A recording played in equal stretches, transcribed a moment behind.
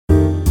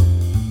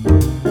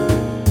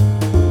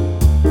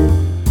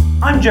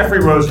I'm Jeffrey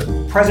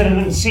Rosen, President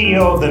and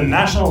CEO of the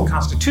National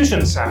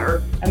Constitution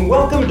Center, and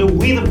welcome to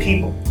We the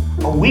People,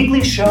 a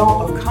weekly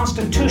show of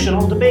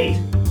constitutional debate.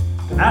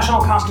 The National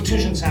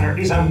Constitution Center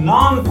is a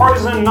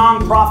nonpartisan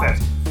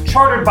nonprofit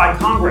chartered by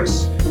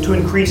Congress to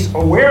increase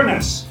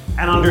awareness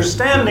and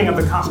understanding of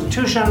the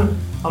Constitution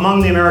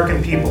among the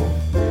American people.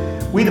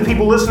 We the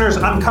People listeners,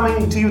 I'm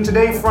coming to you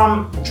today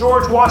from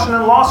George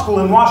Washington Law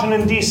School in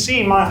Washington,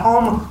 D.C., my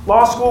home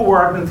law school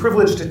where I've been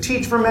privileged to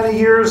teach for many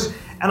years,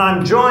 and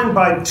I'm joined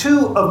by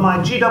two of my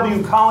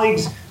GW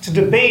colleagues to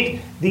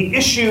debate the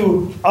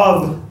issue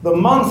of the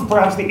month,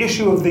 perhaps the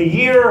issue of the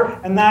year,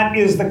 and that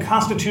is the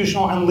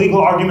constitutional and legal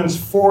arguments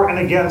for and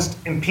against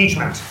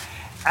impeachment.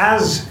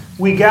 As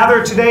we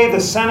gather today,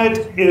 the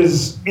Senate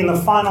is in the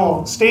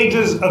final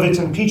stages of its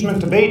impeachment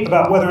debate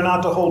about whether or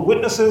not to hold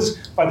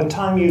witnesses. By the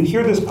time you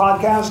hear this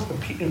podcast,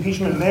 the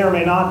impeachment may or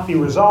may not be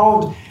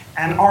resolved,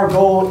 and our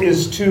goal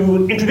is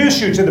to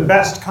introduce you to the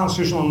best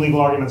constitutional and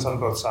legal arguments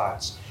on both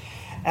sides.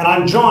 And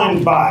I'm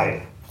joined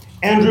by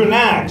Andrew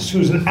Nags,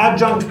 who's an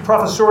adjunct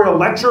professorial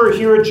lecturer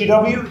here at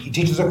GW. He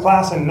teaches a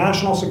class in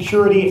national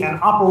security and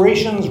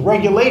operations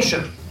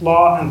regulation,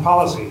 law and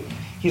policy.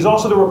 He's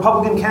also the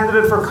Republican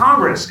candidate for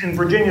Congress in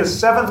Virginia's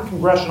 7th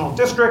Congressional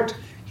District.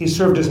 He's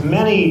served as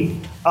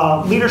many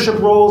leadership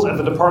roles at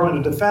the Department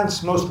of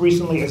Defense, most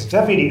recently as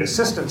Deputy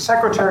Assistant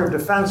Secretary of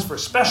Defense for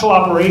Special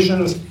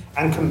Operations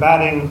and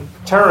Combating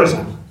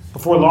Terrorism.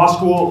 Before law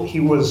school, he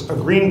was a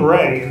Green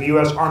Beret in the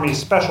U.S. Army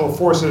Special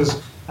Forces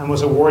and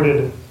was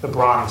awarded the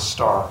Bronze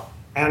Star.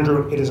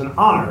 Andrew, it is an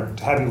honor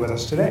to have you with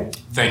us today.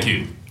 Thank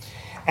you.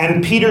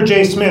 And Peter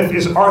J. Smith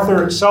is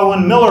Arthur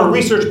Selwyn Miller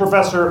Research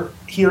Professor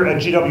here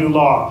at GW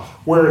Law,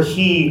 where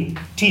he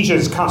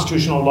teaches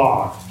constitutional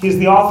law. He's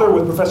the author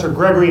with Professor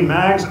Gregory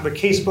Maggs of a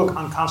casebook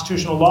on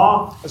constitutional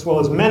law, as well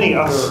as many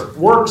other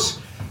works.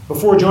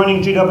 Before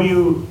joining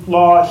GW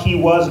Law, he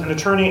was an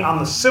attorney on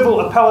the civil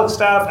appellate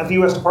staff at the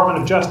U.S.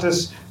 Department of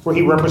Justice, where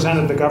he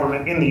represented the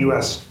government in the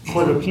U.S.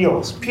 Court of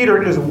Appeals.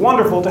 Peter, it is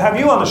wonderful to have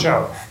you on the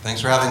show.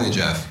 Thanks for having me,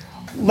 Jeff.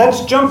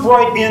 Let's jump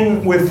right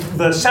in with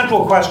the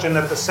central question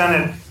that the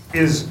Senate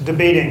is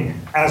debating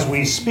as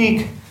we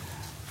speak.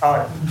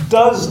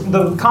 Does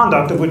the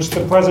conduct of which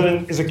the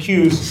president is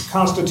accused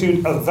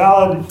constitute a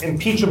valid,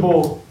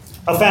 impeachable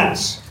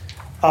offense?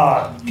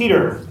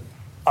 Peter,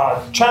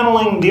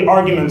 channeling the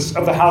arguments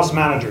of the House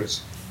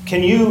managers,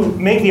 can you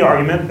make the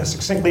argument as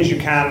succinctly as you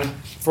can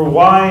for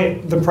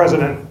why the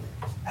president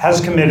has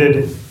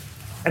committed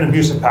an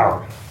abuse of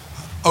power?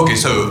 Okay,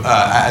 so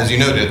as you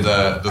noted,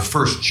 the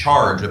first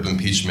charge of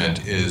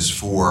impeachment is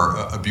for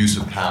abuse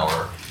of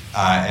power.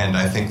 And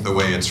I think the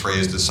way it's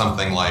phrased is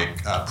something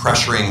like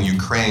pressuring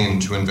Ukraine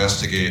to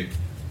investigate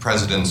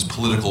president's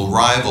political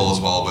rivals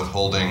while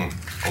withholding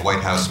a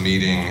White House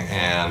meeting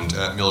and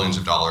millions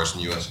of dollars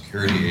in U.S.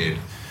 security aid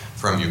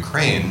from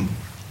Ukraine.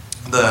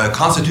 The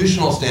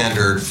constitutional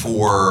standard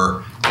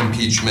for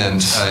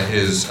impeachment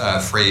is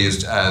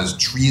phrased as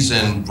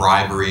treason,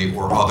 bribery,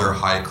 or other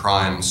high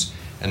crimes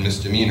and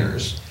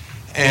misdemeanors.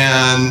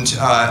 And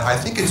I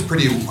think it's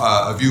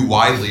a view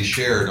widely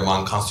shared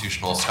among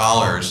constitutional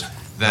scholars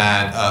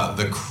that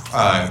the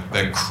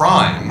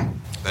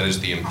crime, that is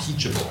the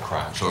impeachable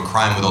crime, so a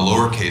crime with a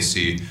lowercase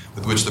c,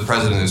 with which the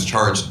president is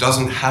charged,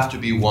 doesn't have to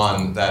be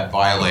one that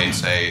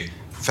violates a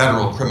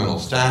federal criminal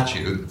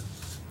statute.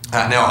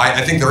 Now,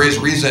 I think there is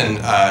reason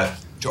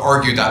to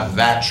argue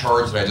that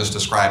charge that I just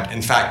described,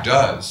 in fact,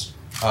 does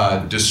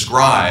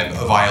describe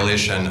a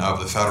violation of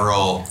the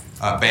federal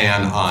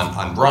ban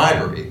on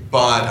bribery.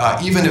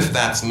 But even if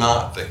that's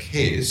not the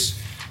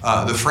case,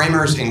 the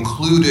framers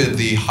included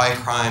the high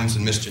crimes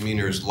and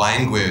misdemeanors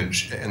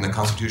language in the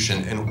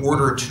Constitution in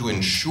order to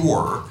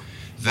ensure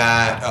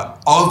that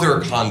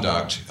other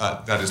conduct,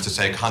 that is to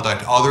say,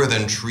 conduct other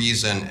than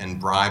treason and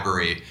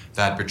bribery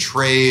that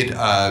betrayed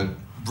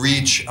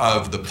breach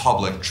of the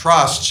public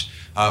trust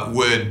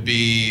would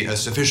be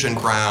sufficient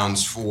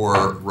grounds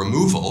for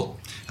removal.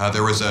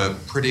 There was a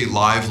pretty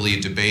lively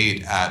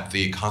debate at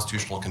the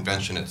Constitutional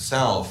Convention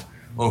itself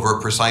over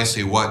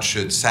precisely what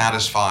should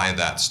satisfy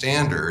that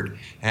standard,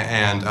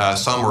 and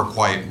some were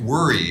quite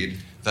worried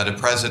that a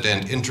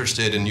president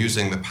interested in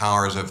using the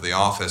powers of the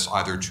office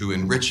either to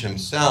enrich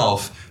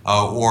himself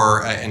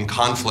or in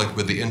conflict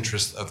with the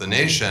interests of the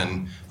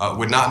nation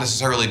would not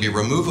necessarily be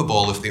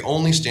removable if the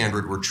only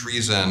standard were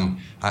treason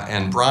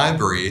and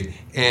bribery.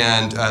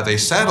 And they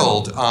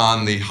settled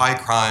on the high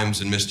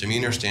crimes and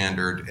misdemeanor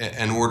standard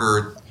in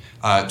order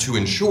to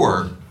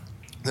ensure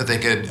that they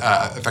could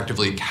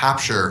effectively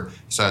capture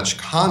such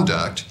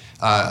conduct.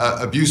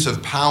 Abuse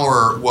of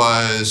power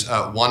was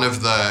one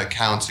of the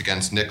counts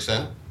against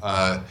Nixon,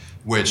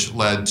 which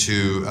led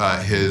to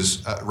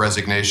his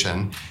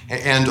resignation.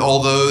 And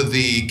although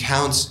the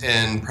counts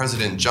in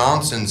President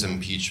Johnson's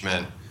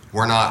impeachment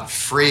were not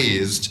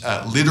phrased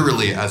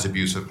literally as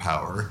abuse of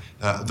power,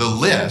 the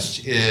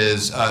list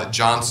is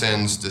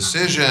Johnson's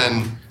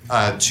decision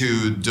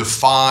to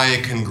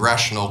defy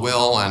congressional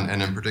will,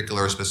 and in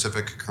particular a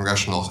specific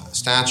congressional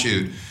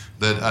statute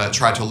that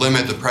tried to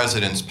limit the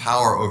president's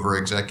power over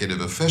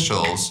executive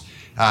officials.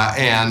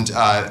 and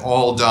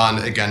all done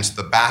against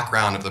the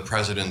background of the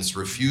president's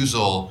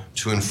refusal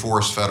to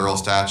enforce federal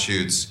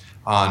statutes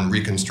on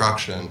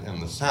Reconstruction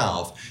in the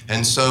South.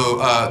 And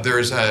so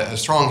there's a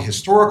strong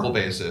historical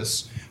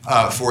basis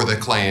for the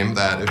claim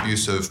that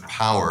abuse of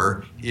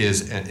power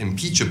is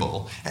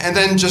impeachable. And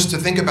then just to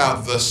think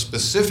about the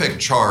specific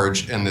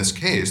charge in this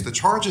case, the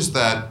charge is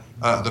that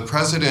the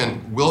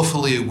president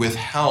willfully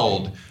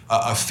withheld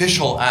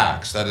official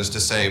acts, that is to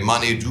say,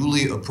 money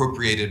duly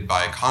appropriated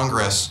by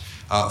Congress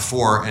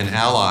for an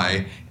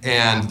ally,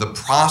 and the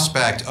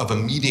prospect of a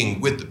meeting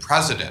with the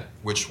president,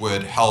 which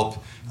would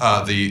help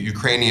the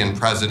Ukrainian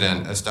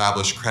president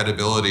establish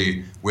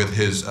credibility with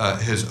his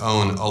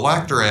own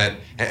electorate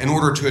in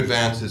order to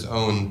advance his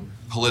own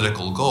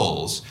political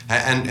goals.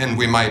 And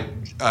we might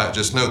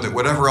just note that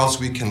whatever else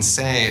we can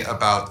say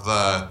about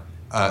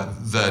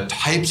the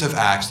types of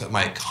acts that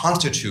might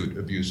constitute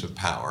abuse of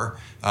power,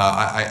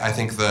 I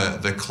think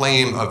the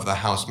claim of the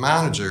House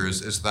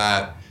managers is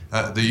that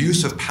the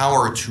use of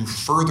power to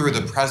further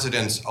the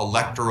president's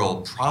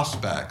electoral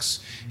prospects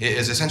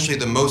is essentially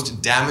the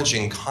most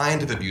damaging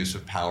kind of abuse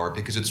of power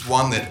because it's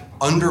one that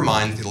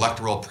undermines the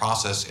electoral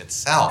process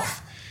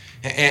itself.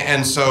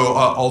 And so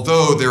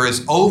although there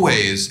is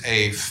always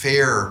a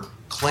fair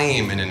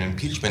claim in an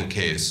impeachment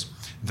case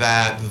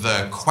that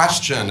the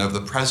question of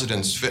the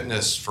president's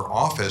fitness for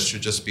office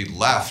should just be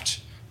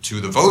left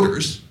to the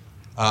voters,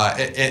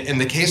 in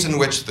the case in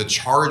which the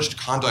charged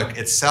conduct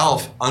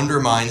itself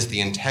undermines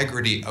the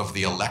integrity of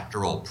the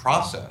electoral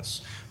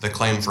process, the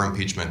claim for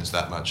impeachment is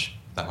that much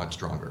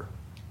stronger.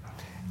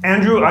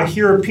 Andrew, I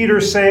hear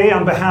Peter say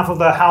on behalf of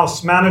the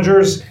House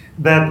managers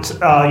that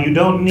you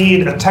don't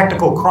need a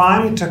technical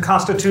crime to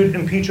constitute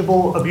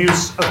impeachable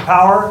abuse of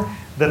power,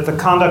 that the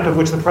conduct of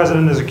which the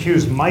president is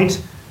accused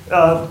might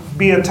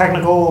be a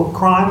technical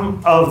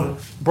crime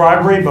of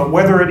bribery, but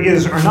whether it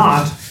is or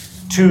not,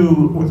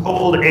 to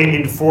withhold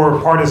aid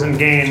for partisan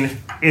gain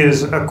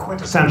is a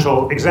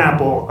quintessential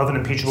example of an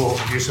impeachable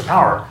abuse of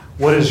power.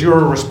 What is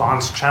your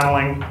response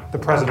channeling the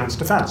president's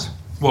defense?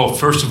 Well,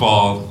 first of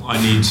all, I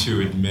need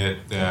to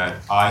admit that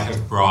I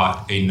have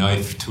brought a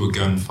knife to a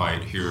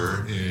gunfight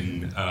here,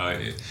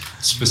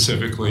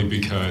 specifically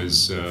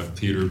because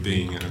Peter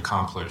being an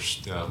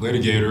accomplished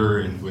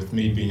litigator and with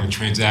me being a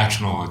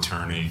transactional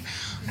attorney,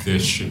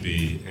 this should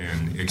be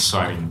an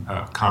exciting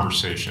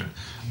conversation.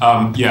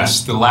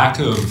 Yes, the lack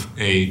of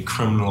a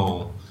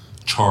criminal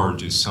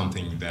charge is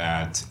something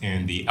that,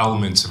 and the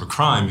elements of a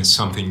crime is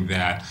something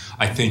that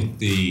I think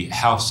the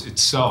House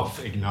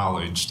itself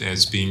acknowledged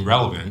as being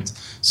relevant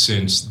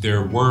since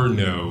there were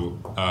no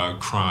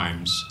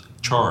crimes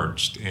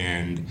charged,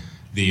 and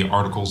the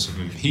articles of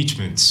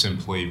impeachment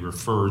simply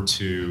refer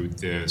to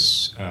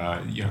this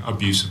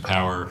abuse of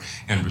power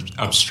and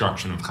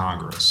obstruction of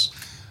Congress.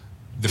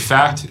 The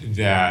fact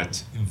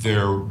that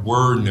there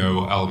were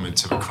no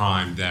elements of a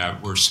crime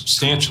that were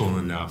substantial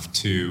enough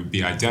to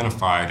be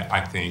identified, I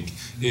think,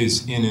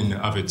 is in and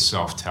of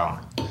itself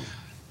telling.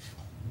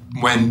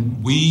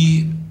 When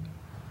we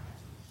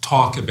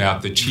talk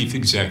about the chief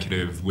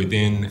executive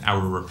within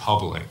our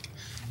republic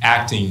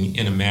acting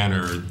in a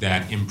manner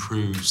that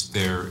improves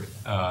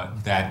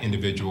that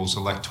individual's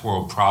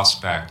electoral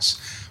prospects,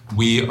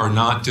 we are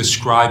not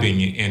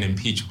describing an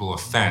impeachable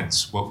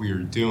offense. What we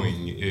are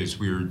doing is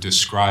we are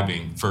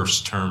describing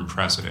first-term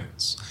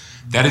presidents.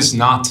 That is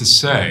not to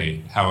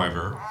say,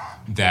 however,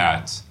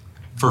 that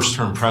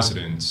first-term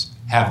presidents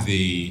have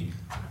the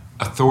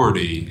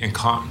authority and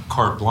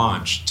carte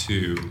blanche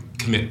to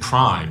commit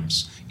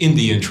crimes in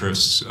the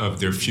interests of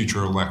their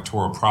future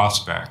electoral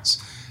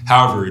prospects.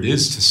 However, it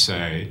is to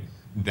say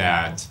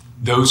that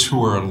those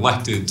who are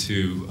elected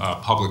to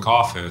public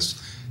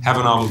office have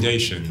an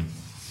obligation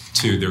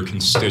to their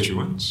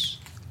constituents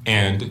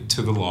and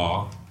to the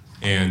law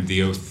and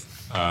the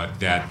oath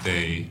that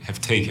they have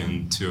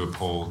taken to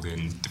uphold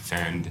and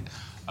defend,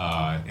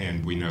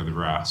 and we know the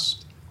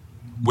rest.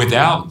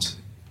 Without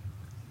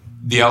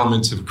the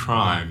elements of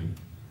crime,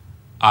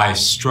 I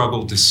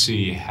struggle to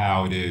see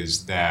how it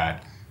is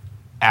that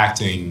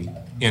acting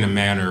in a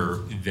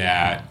manner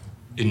that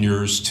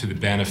inures to the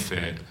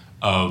benefit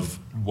of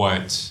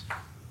what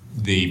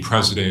the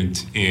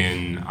president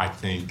in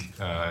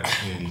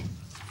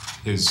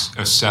his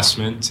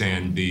assessment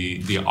and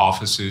the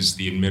office's,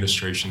 the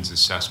administration's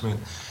assessment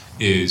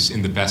is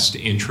in the best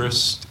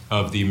interest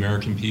of the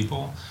American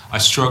people. I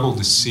struggle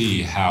to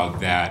see how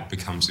that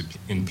becomes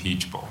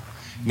impeachable.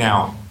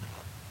 Now,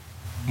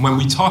 when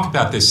we talk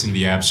about this in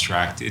the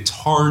abstract, it's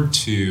hard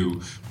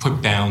to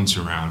put bounds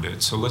around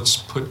it. So let's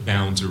put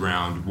bounds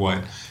around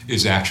what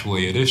is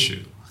actually at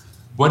issue.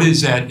 What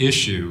is at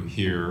issue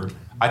here,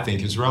 I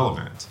think, is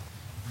relevant.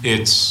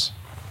 Is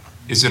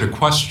it a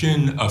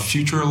question of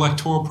future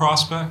electoral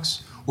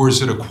prospects, or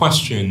is it a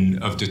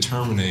question of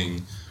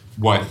determining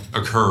what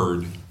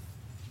occurred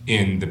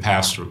in the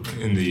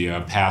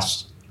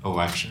past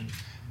election?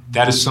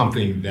 That is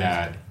something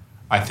that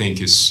I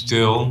think is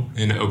still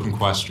an open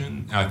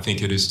question. I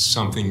think it is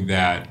something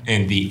that,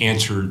 and the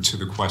answer to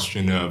the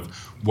question of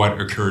what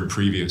occurred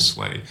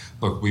previously.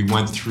 Look, we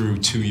went through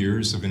 2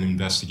 years of an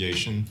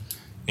investigation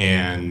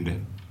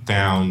and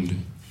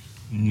found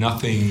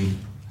nothing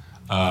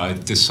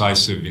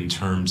decisive in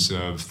terms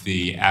of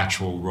the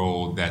actual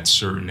role that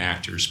certain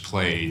actors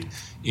played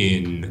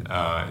in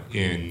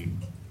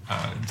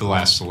the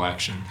last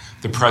election.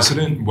 The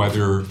president,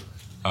 whether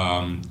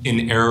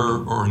in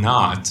error or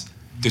not,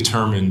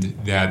 determined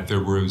that it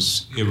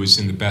was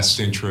in the best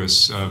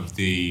interests of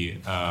the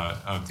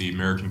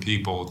American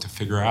people to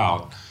figure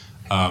out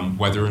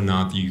whether or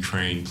not the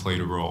Ukraine played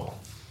a role.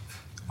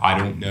 I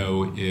don't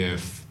know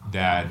if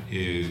that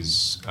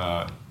is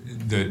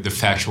the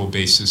factual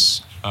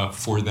basis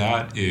for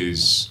that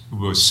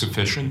was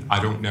sufficient. I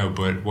don't know,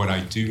 but what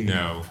I do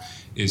know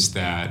is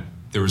that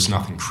there was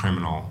nothing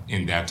criminal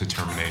in that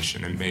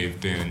determination. It may have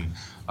been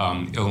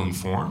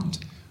ill-informed,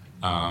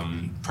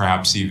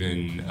 perhaps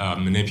even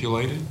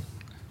manipulated,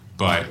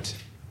 but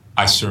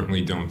I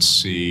certainly don't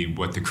see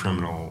what the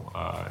criminal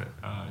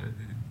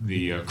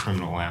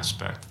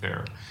aspect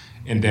there.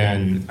 And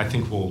then I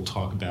think we'll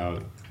talk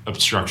about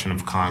obstruction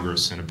of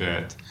Congress in a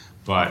bit,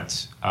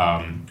 but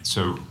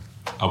so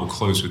I will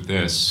close with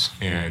this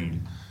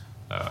and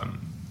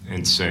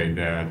say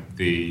that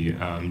the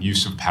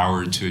use of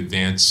power to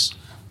advance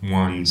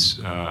one's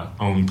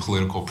own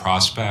political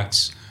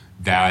prospects,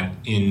 that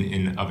in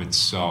and of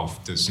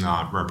itself does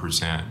not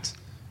represent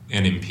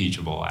an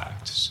impeachable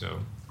act. So,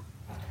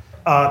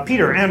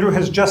 Peter, Andrew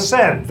has just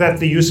said that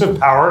the use of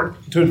power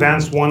to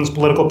advance one's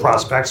political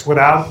prospects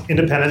without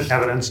independent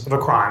evidence of a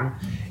crime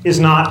is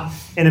not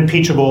an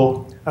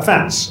impeachable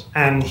offense.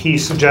 And he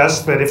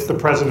suggests that if the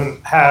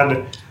president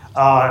had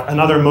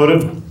another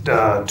motive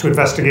to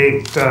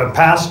investigate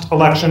past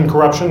election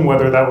corruption,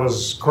 whether that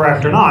was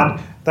correct or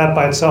not, that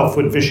by itself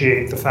would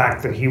vitiate the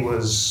fact that he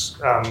was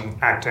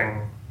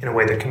acting in a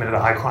way that committed a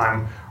high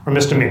crime or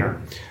misdemeanor.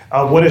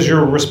 What is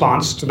your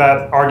response to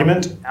that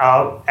argument,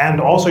 and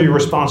also your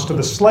response to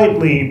the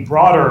slightly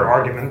broader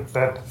argument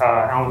that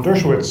Alan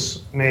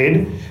Dershowitz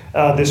made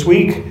this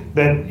week,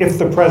 that if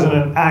the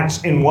president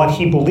acts in what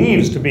he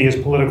believes to be his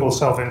political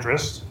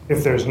self-interest,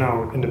 if there's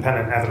no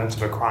independent evidence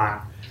of a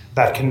crime,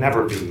 that can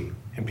never be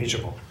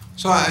impeachable?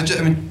 So,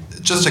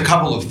 just a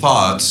couple of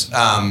thoughts.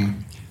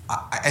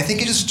 I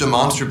think it just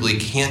demonstrably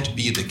can't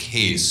be the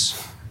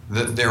case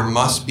that there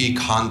must be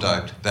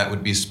conduct that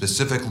would be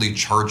specifically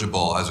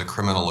chargeable as a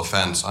criminal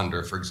offense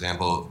under, for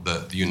example,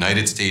 the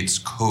United States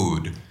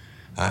Code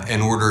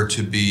in order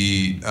to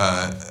be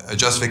a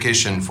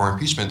justification for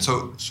impeachment.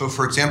 So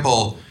for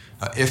example,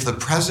 if the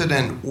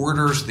president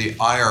orders the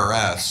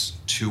IRS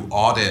to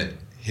audit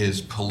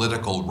his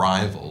political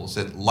rivals,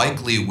 it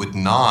likely would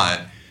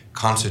not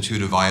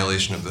constitute a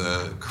violation of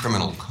the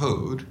criminal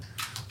code,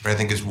 but I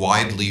think is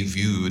widely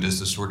viewed as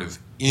the sort of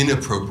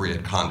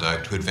inappropriate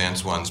conduct to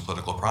advance one's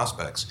political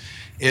prospects.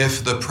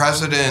 If the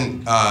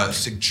president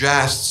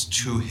suggests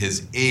to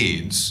his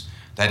aides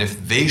that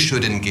if they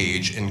should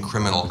engage in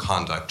criminal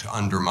conduct to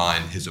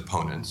undermine his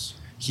opponents,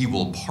 he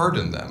will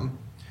pardon them,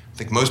 I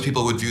think most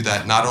people would view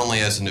that not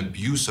only as an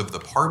abuse of the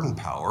pardon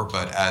power,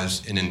 but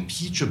as an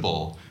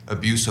impeachable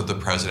abuse of the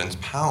president's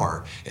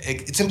power.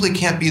 It simply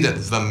can't be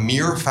that the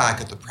mere fact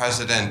that the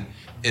president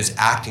is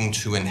acting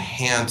to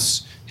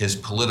enhance his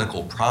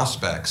political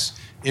prospects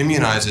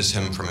immunizes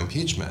him from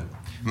impeachment.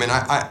 I mean,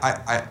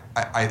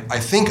 I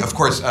think, of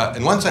course,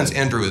 in one sense,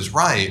 Andrew is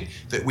right,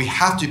 that we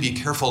have to be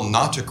careful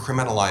not to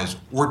criminalize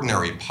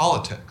ordinary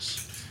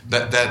politics,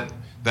 that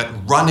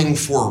running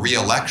for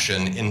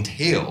re-election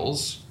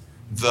entails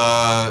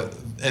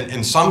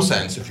in some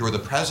sense, if you're the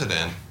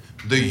president,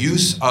 the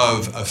use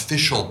of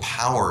official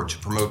power to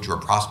promote your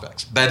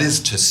prospects. That is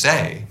to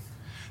say,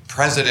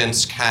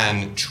 presidents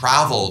can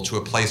travel to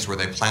a place where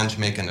they plan to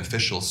make an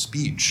official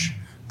speech,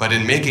 but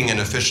in making an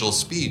official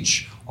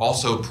speech,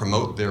 also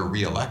promote their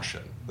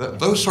re-election.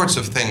 Those sorts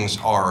of things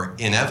are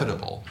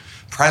inevitable.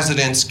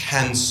 Presidents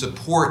can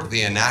support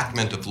the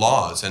enactment of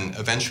laws and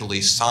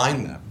eventually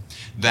sign them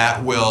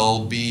that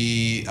will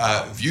be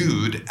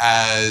viewed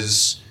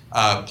as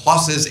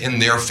pluses in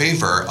their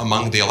favor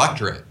among the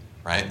electorate,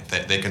 right?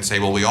 They can say,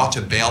 well, we ought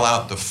to bail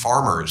out the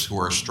farmers who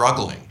are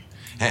struggling,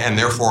 and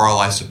therefore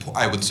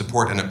I would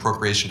support an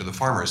appropriation to the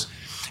farmers.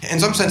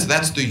 In some sense,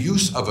 that's the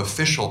use of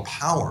official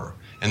power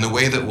in the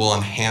way that will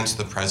enhance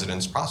the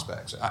president's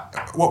prospects.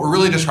 What we're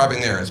really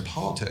describing there is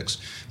politics.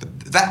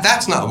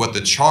 That's not what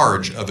the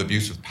charge of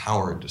abuse of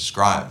power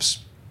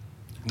describes.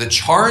 The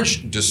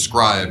charge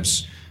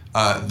describes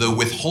the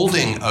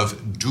withholding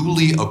of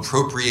duly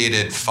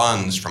appropriated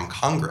funds from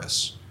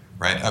Congress,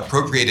 right?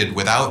 Appropriated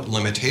without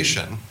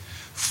limitation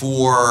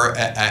for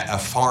a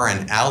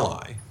foreign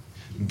ally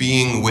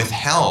being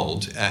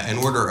withheld in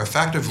order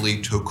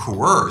effectively to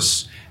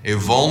coerce a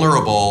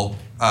vulnerable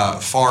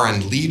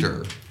foreign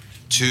leader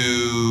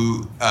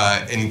to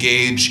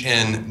engage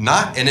in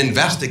not an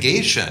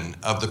investigation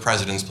of the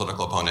president's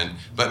political opponent,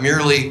 but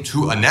merely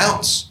to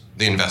announce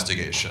the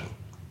investigation,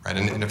 right?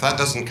 And if that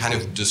doesn't kind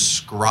of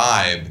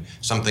describe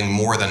something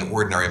more than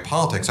ordinary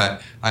politics,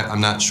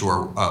 I'm not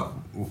sure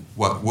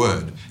what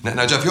would.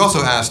 Now, Jeff, you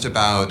also asked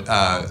about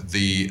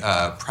the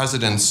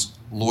president's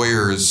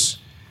lawyer's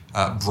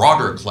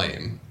broader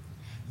claim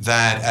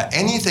that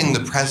anything the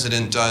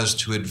president does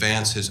to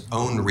advance his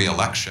own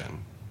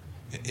reelection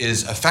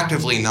is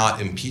effectively not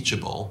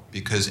impeachable,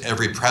 because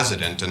every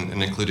president,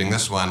 and including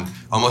this one,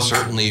 almost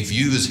certainly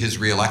views his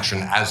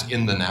reelection as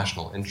in the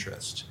national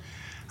interest.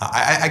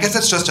 I guess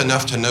that's just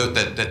enough to note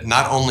that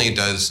not only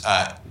does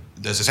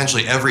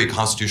essentially every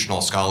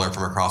constitutional scholar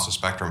from across the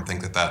spectrum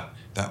think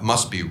that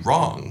must be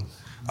wrong,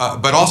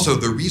 but also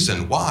the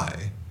reason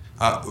why,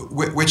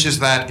 which is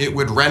that it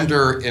would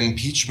render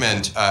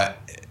impeachment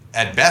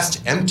at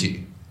best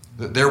empty.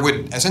 There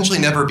would essentially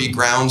never be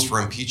grounds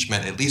for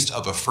impeachment, at least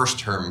of a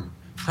first-term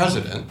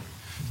president,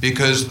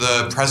 because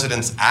the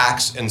president's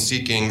acts in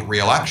seeking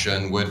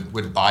re-election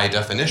would by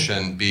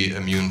definition be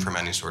immune from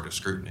any sort of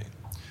scrutiny.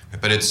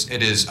 But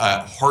it is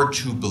hard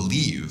to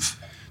believe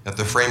that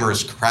the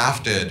framers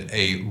crafted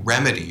a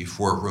remedy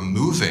for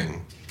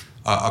removing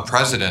a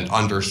president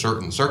under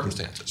certain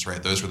circumstances,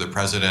 right? Those where the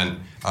president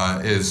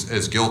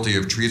is guilty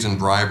of treason,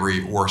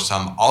 bribery, or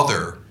some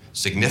other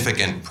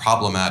significant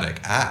problematic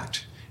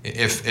act,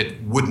 if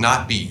it would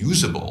not be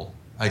usable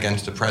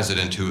against a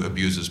president who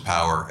abuses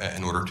power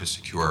in order to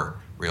secure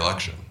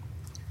re-election.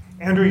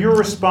 Andrew, your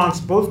response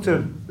both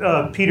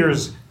to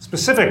Peter's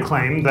specific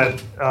claim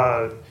that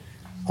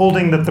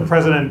holding that the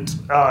president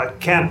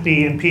can't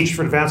be impeached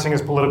for advancing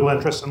his political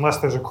interests unless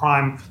there's a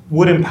crime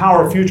would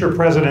empower future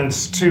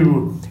presidents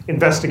to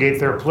investigate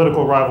their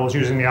political rivals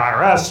using the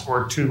IRS,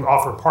 or to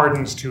offer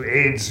pardons to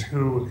aides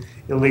who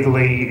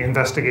illegally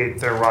investigate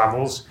their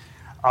rivals.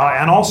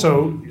 And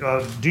also,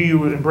 do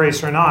you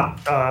embrace or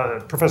not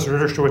Professor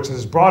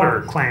Dershowitz's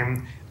broader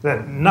claim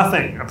that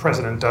nothing a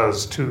president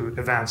does to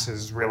advance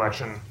his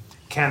re-election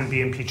can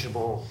be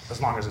impeachable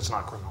as long as it's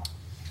not criminal?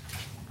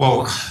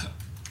 Well,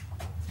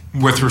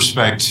 with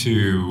respect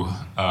to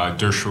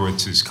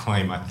Dershowitz's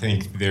claim, I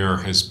think there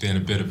has been a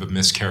bit of a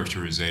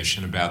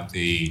mischaracterization about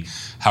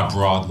how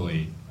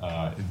broadly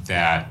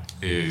that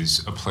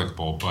is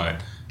applicable.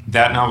 But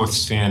that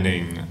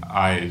notwithstanding,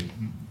 I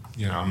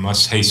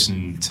must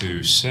hasten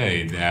to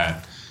say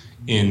that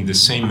in the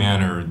same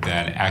manner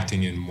that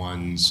acting in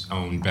one's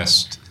own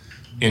best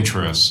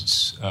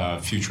interests,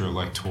 future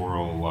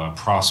electoral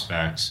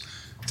prospects,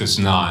 does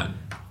not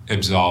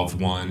absolve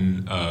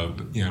one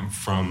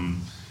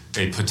from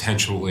a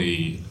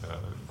potentially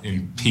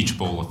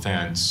impeachable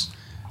offense.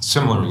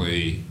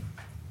 Similarly,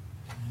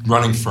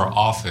 running for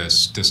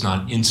office does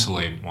not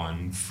insulate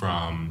one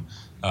from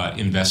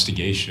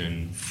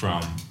investigation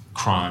from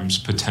crimes,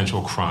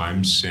 potential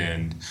crimes,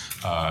 and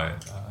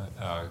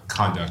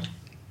conduct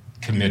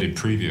committed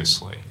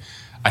previously.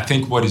 I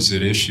think what is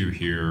at issue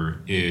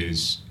here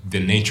is the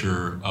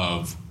nature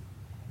of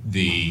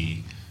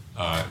the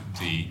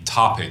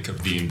topic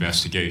of the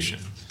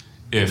investigation.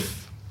 If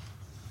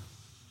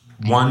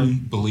one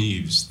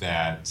believes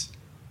that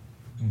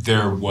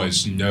there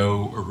was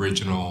no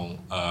original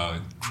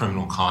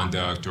criminal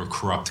conduct or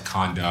corrupt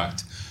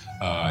conduct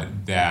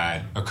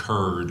that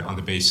occurred on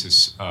the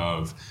basis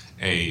of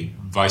a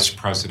vice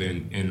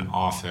president in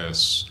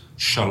office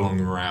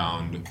shuttling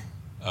around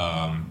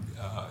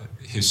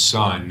his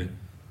son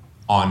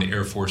on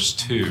Air Force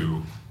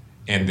Two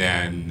and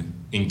then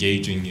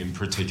engaging in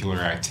particular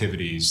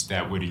activities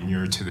that would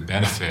inure to the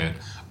benefit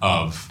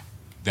of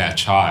that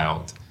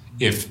child.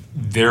 If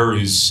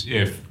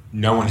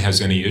no one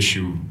has any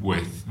issue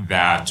with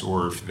that,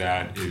 or if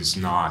that is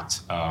not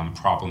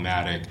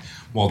problematic,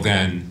 well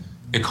then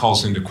it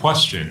calls into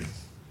question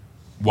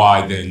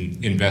why then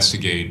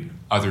investigate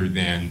other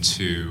than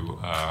to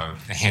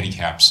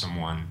handicap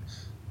someone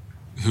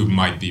who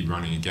might be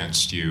running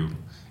against you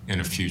in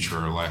a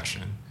future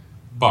election.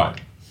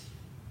 But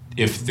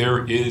if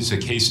there is a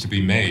case to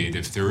be made,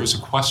 if there is a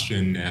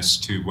question as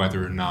to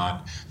whether or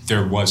not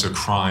there was a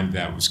crime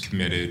that was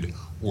committed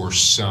or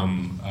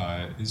some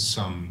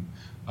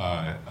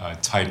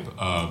type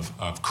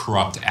of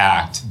corrupt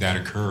act that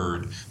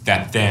occurred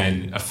that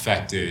then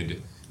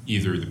affected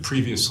either the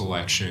previous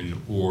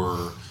election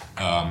or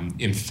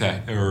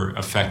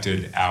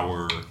affected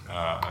our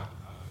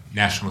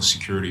national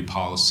security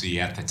policy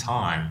at the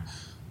time,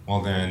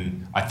 well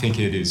then I think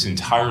it is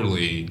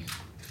entirely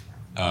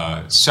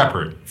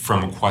separate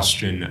from a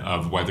question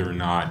of whether or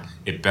not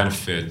it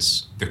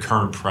benefits the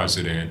current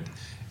president,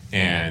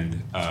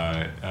 and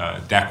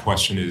that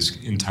question is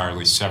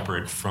entirely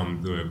separate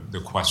from the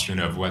question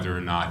of whether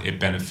or not it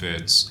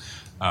benefits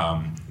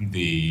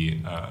the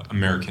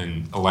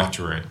American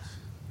electorate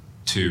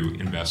to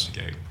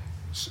investigate.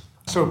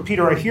 So,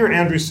 Peter, I hear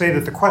Andrew say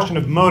that the question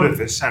of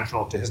motive is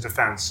central to his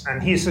defense,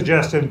 and he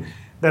suggested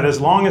that as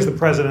long as the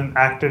president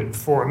acted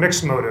for a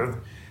mixed motive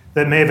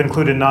that may have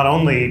included not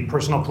only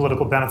personal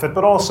political benefit,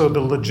 but also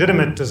the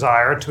legitimate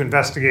desire to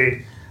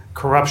investigate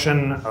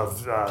corruption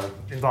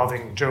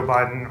involving Joe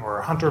Biden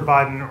or Hunter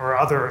Biden or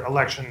other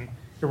election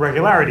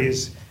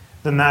irregularities,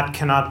 then that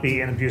cannot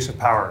be an abuse of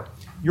power.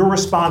 Your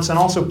response, and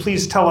also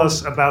please tell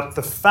us about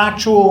the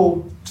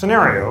factual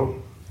scenario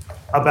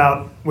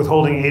about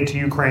withholding aid to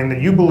Ukraine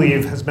that you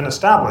believe has been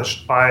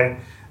established by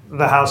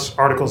the House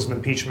Articles of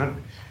Impeachment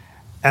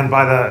and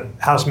by the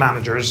House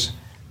managers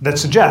that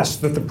suggests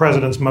that the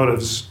president's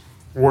motives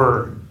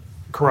were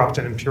corrupt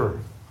and impure?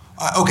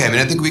 Okay,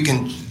 I think we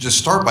can just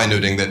start by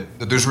noting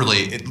that there's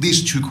really at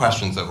least two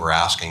questions that we're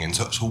asking. And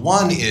so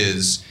one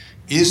is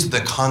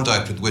the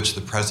conduct with which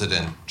the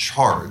president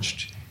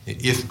charged,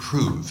 if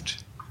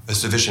proved, a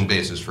sufficient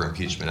basis for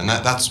impeachment? And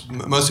that's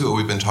mostly what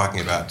we've been talking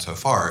about so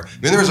far.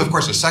 There is, of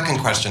course, a second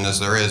question, as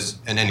there is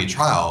in any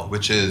trial,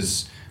 which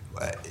is,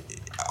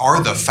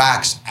 are the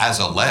facts as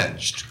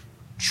alleged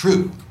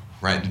true,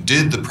 right?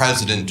 Did the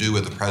president do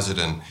what the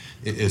president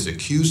is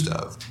accused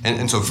of?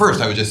 And so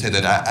first, I would just say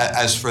that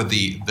as for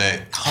the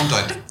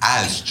conduct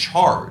as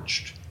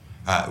charged,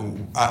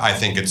 I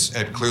think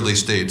it clearly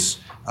states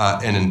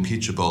an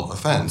impeachable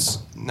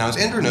offense. Now, as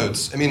Andrew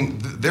notes,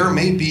 there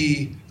may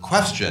be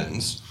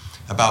questions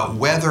about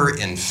whether,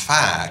 in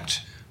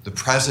fact, the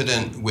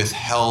president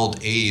withheld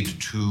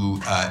aid to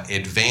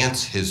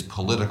advance his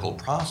political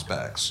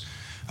prospects,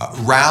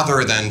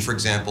 rather than, for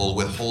example,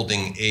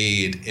 withholding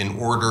aid in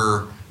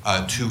order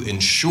to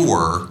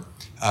ensure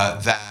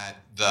that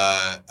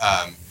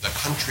the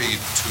country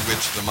to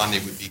which the money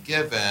would be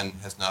given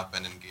has not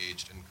been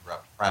engaged in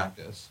corrupt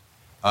practice,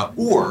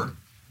 or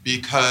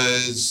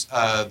because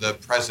the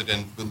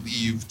president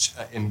believed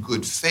in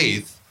good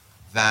faith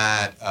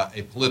that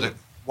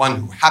one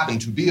who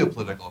happened to be a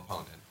political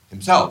opponent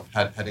himself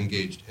had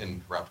engaged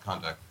in corrupt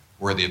conduct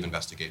worthy of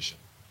investigation.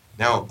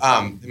 Now,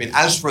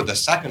 as for the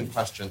second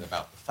question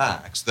about the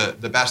facts,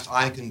 the best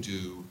I can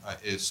do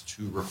is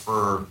to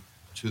refer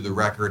to the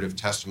record of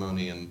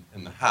testimony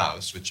in the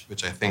House,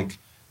 which I think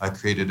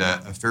created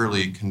a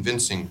fairly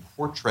convincing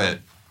portrait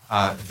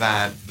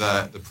that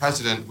the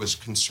president was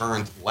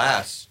concerned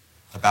less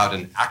about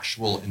an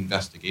actual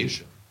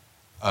investigation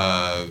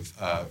of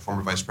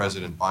former Vice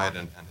President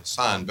Biden and his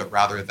son, but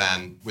rather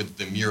than with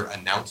the mere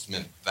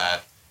announcement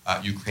that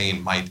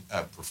Ukraine might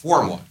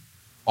perform one,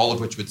 all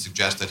of which would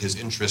suggest that his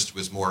interest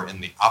was more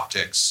in the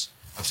optics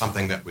of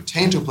something that would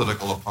taint a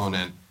political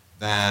opponent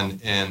than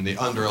in the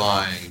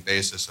underlying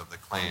basis of the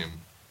claim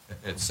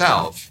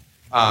itself.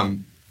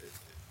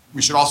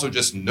 We should also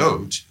just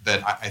note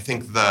that I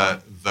think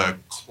the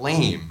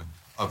claim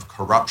of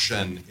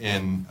corruption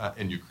in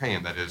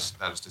Ukraine, that is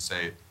to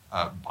say,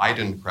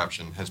 Biden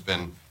corruption, has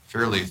been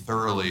fairly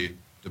thoroughly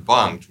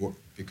debunked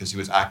because he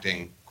was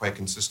acting quite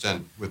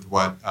consistent with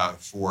what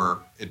for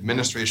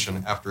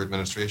administration after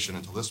administration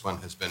until this one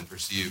has been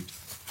perceived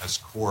as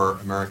core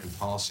American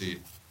policy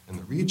in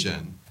the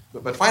region.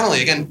 But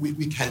finally, again,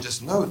 we can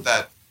just note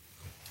that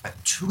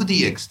to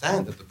the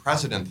extent that the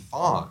president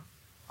thought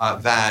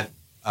that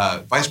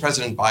Vice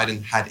President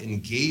Biden had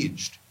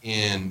engaged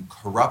in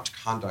corrupt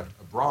conduct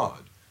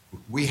abroad,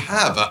 we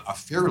have a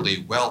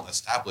fairly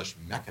well-established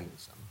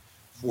mechanism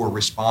for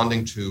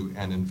responding to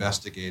and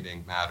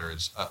investigating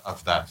matters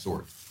of that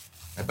sort.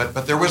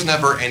 But there was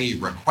never any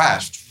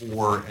request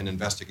for an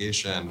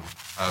investigation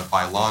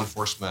by law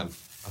enforcement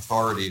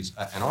authorities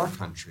in our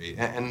country.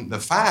 And the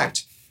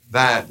fact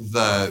that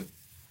the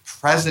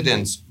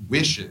president's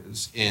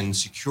wishes in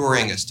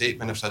securing a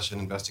statement of such an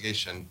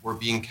investigation were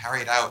being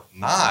carried out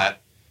not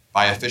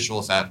by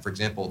officials at, for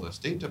example, the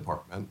State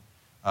Department,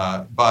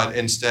 but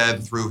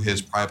instead through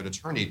his private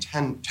attorney,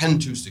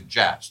 tend to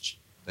suggest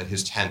that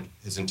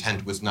his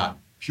intent was not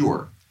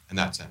pure in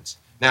that sense.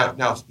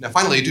 Now,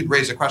 finally, you did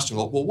raise a question.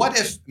 Well, what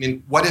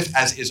if,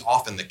 as is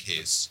often the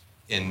case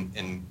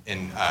in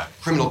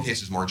criminal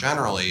cases more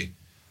generally,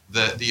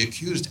 the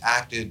accused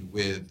acted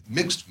with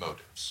mixed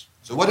motives?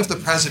 So what if the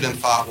president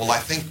thought, well, I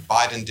think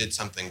Biden did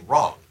something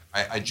wrong.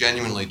 I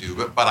genuinely do,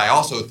 but I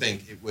also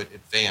think it would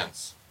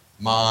advance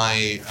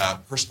my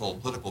personal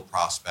political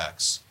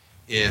prospects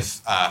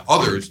if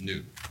others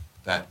knew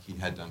that he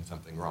had done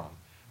something wrong.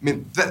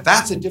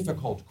 That's a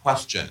difficult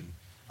question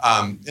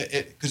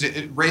because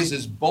it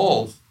raises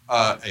both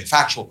a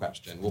factual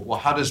question. Well,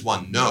 how does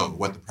one know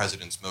what the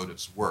president's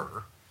motives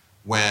were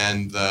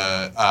when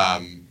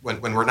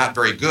we're not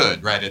very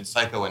good, right, at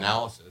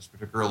psychoanalysis,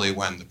 particularly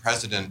when the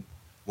president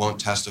won't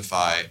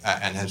testify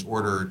and has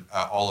ordered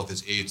all of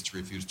his aides to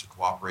refuse to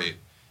cooperate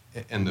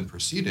in the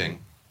proceeding.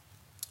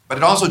 But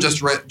it also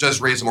just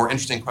raised a more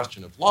interesting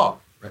question of law.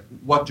 Right?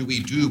 What do we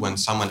do when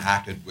someone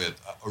acted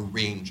with a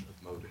range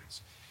of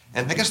motives?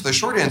 And I guess the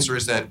short answer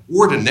is that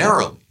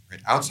ordinarily, right,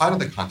 outside of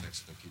the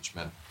context of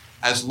impeachment,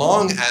 as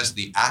long as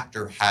the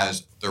actor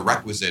has the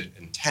requisite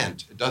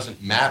intent, it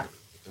doesn't matter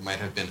that there might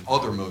have been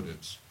other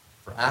motives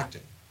for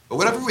acting. But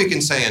whatever we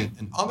can say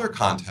in other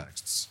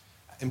contexts,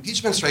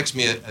 impeachment strikes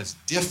me as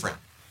different.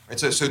 Right?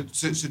 So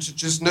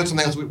just note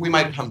something else we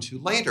might come to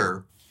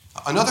later.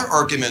 Another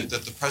argument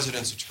that the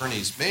president's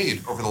attorneys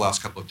made over the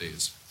last couple of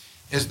days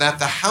is that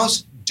the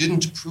House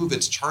didn't prove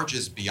its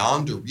charges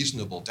beyond a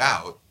reasonable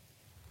doubt,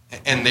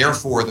 and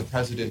therefore the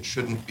president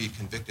shouldn't be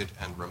convicted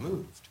and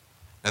removed.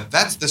 Now,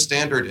 that's the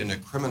standard in a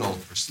criminal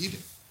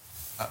proceeding,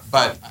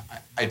 but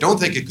I don't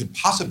think it could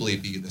possibly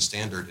be the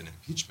standard in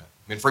impeachment.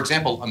 For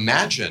example,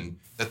 imagine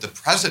that the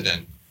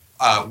president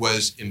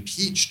was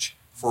impeached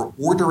for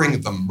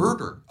ordering the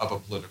murder of a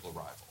political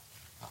rival.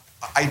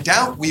 I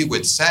doubt we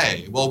would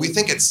say, well, we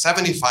think it's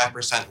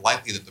 75%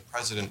 likely that the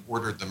president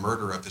ordered the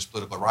murder of his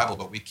political rival,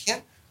 but we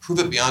can't prove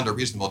it beyond a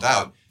reasonable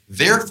doubt.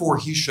 therefore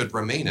he should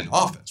remain in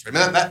office. Right?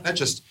 I mean, that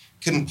just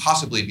couldn't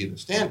possibly be the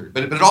standard.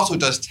 But it also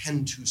does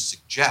tend to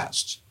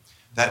suggest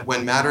that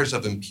when matters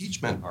of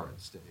impeachment are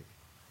at stake,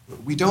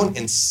 we don't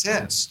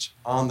insist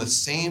on the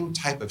same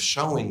type of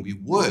showing we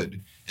would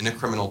in a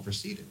criminal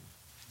proceeding.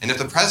 And if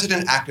the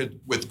president acted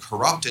with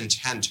corrupt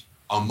intent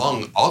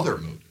among other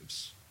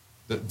motives,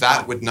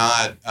 that would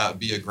not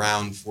be a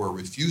ground for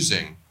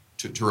refusing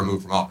to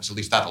remove from office. At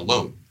least that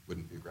alone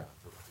wouldn't be a ground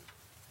for refusing.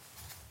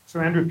 So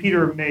Andrew,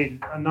 Peter made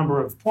a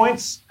number of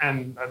points,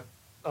 and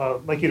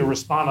I'd like you to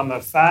respond on the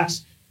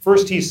facts.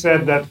 First, he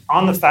said that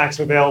on the facts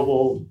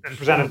available and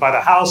presented by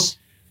the House,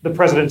 the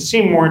president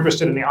seemed more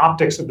interested in the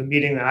optics of the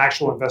meeting than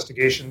actual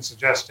investigation,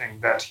 suggesting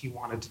that he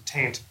wanted to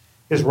taint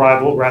his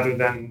rival rather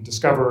than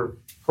discover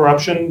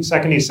corruption.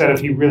 Second, he said if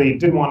he really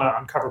did want to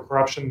uncover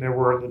corruption, there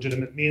were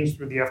legitimate means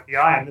through the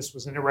FBI, and this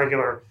was an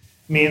irregular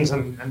means.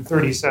 And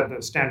third, he said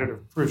the standard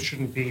of proof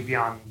shouldn't be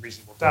beyond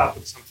reasonable doubt,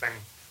 but something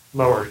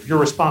lower. Your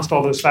response to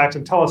all those facts,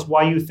 and tell us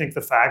why you think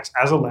the facts,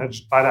 as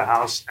alleged by the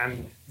House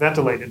and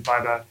ventilated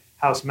by the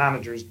House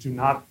managers, do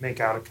not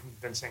make out a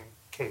convincing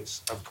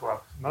case of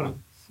corrupt motive.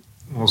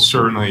 Well,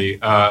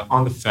 certainly,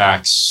 on the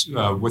facts,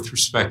 with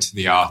respect to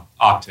the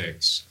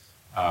optics,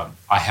 I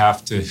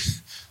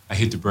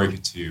hate to break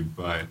it to you,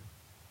 but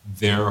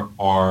there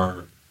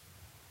are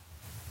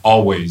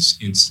always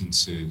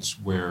instances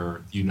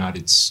where the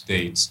United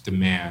States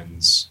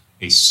demands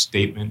a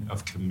statement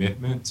of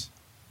commitment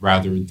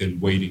rather than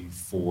waiting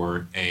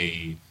for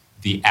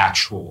the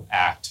actual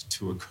act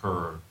to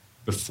occur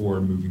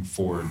before moving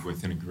forward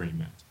with an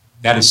agreement.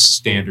 That is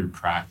standard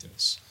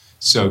practice.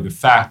 So the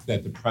fact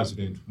that the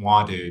president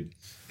wanted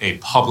a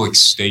public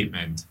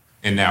statement,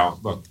 and now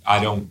look,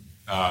 I don't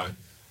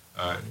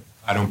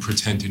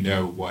pretend to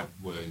know what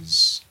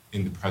was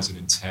in the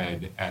president's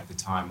head at the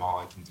time. All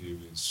I can do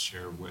is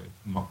share with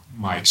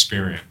my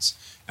experience,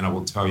 and I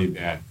will tell you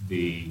that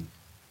the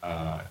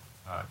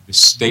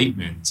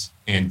statement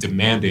and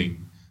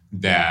demanding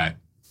that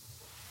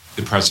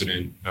the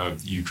president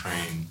of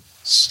Ukraine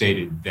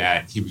stated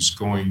that he was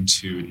going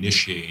to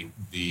initiate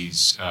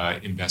these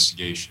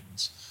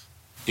investigations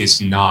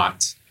is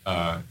not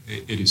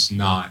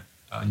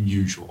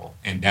unusual,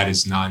 and that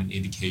is not an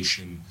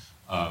indication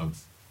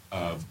of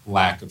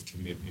lack of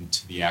commitment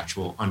to the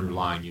actual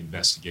underlying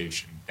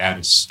investigation. That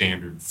is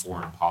standard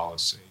foreign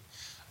policy.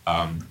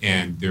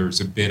 And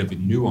there's a bit of a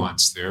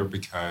nuance there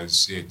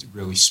because it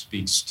really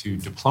speaks to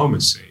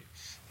diplomacy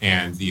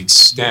and the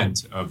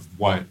extent of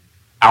what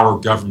our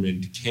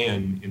government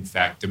can, in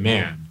fact,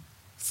 demand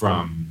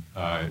from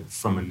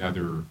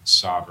another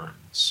sovereign.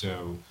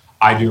 So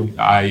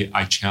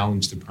I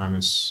challenge the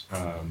premise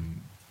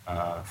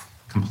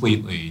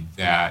completely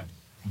that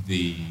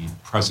the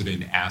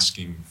president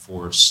asking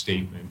for a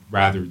statement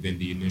rather than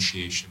the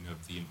initiation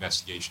of the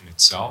investigation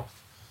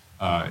itself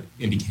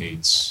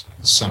indicates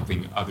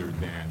something other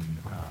than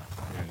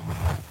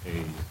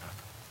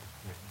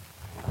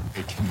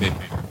a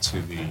commitment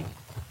to the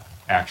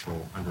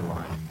actual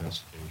underlying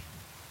investigation.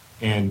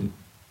 And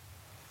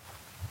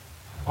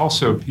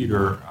also,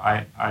 Peter,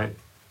 I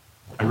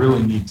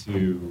really need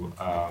to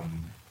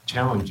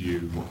challenge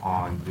you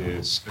on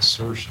this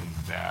assertion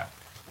that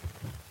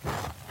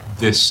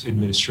this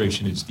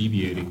administration is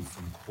deviating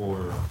from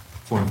core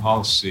foreign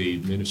policy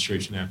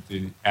administration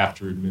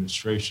after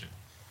administration.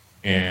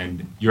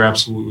 And you're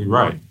absolutely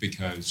right,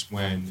 because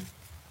when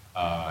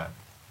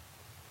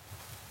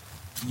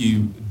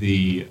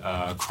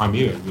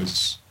Crimea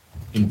was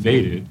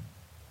invaded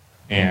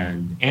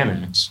and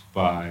annexed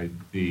by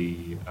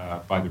the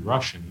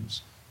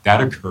Russians,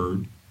 that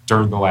occurred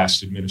during the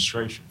last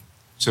administration.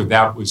 So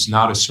that was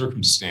not a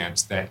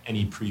circumstance that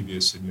any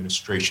previous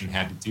administration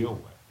had to deal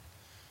with.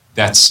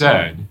 That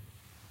said,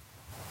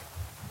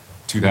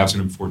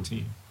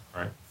 2014,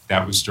 right?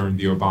 That was during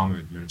the Obama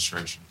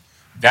administration.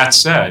 That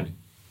said,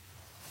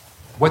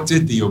 what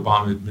did the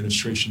Obama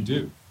administration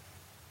do?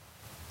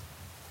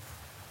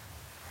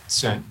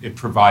 It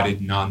provided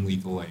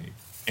non-lethal aid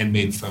and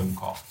made phone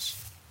calls.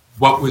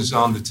 What was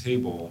on the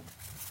table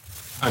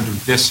under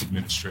this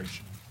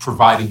administration?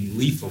 Providing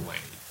lethal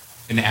aid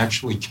and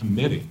actually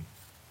committing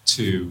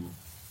to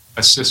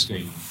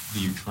assisting the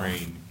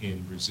Ukraine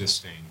in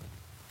resisting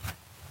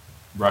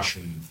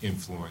Russian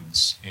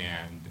influence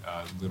and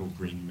little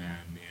green men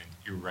and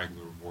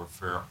irregular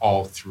warfare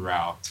all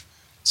throughout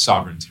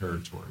sovereign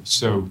territory.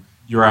 So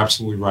you're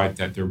absolutely right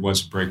that there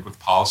was a break with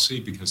policy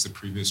because the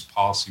previous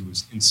policy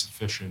was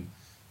insufficient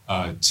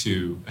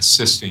to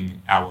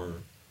assisting our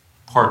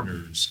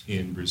partners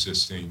in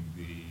resisting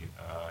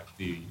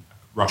the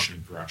Russian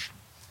aggression.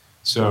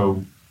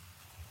 So,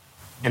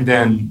 and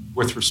then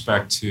with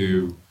respect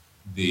to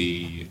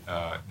the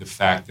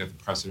fact that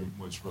the president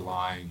was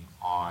relying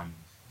on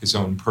his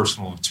own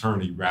personal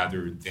attorney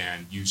rather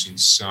than using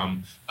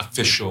some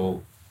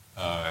official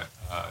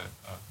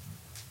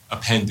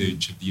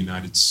appendage of the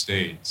United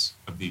States,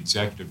 of the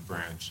executive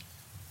branch,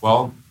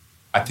 well,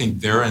 I think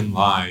therein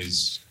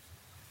lies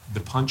the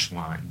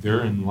punchline.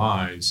 Therein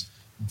lies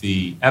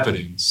the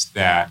evidence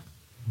that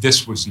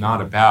this was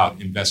not about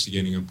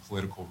investigating a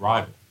political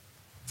rival.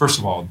 first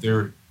of all,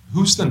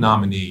 who's the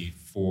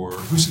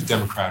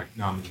Democratic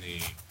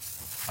nominee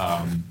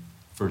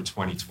for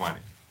 2020?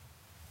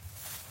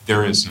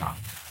 There is none.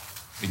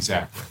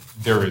 Exactly.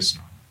 There is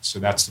none. So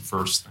that's the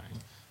first thing.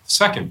 The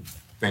second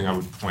thing I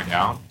would point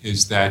out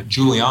is that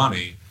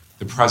Giuliani,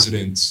 the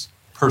president's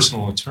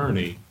personal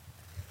attorney,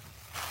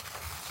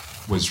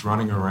 was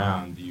running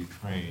around the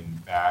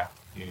Ukraine back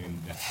in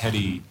the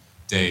heady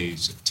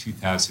days of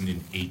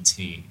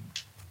 2018.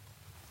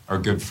 Our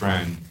good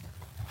friend,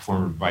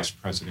 former Vice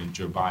President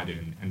Joe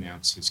Biden,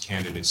 announced his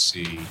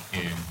candidacy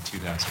in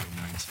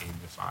 2019,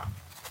 if I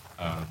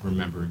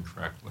remember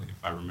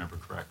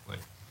correctly.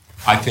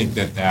 I think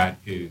that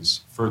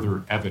is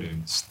further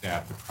evidence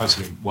that the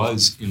president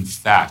was, in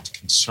fact,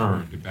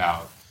 concerned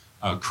about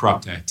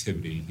corrupt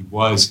activity. He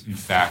was, in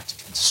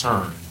fact,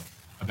 concerned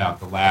about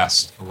the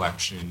last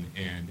election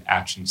and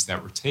actions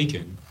that were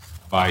taken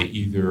by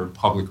either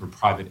public or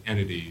private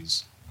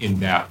entities in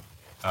that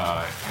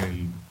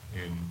in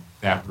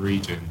that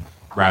region,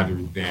 rather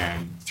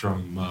than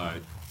throwing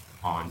mud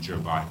on Joe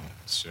Biden.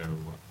 So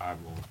I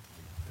will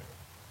leave it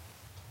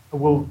there.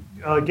 We'll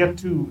get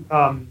to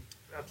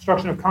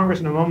obstruction of Congress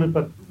in a moment,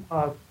 but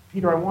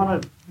Peter, I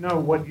want to know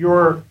what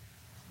your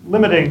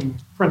limiting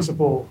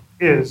principle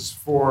is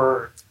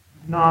for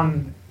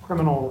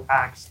non-criminal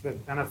acts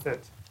that benefit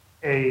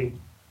a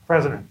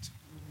president.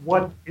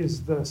 What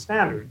is the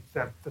standard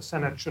that the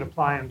Senate should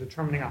apply in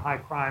determining a high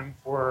crime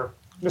or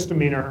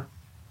misdemeanor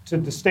to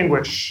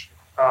distinguish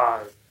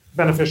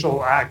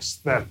beneficial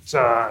acts that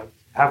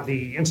have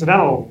the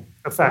incidental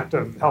effect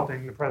of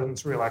helping the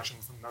president's reelection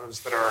from those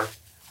that are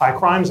high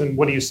crimes? And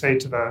what do you say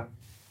to the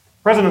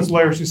president's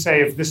lawyers who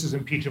say if this is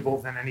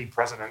impeachable, then any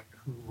president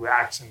who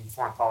acts in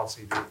foreign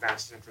policy to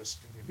advance his interests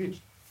can be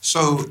impeached?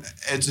 So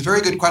it's a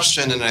very good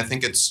question, and I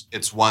think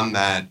it's one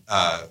that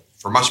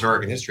for much of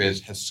American history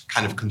has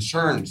kind of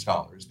concerned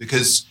scholars,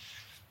 because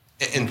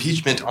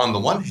impeachment, on the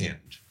one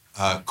hand,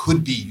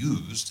 could be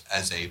used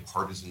as a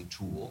partisan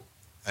tool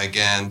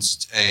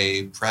against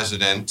a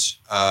president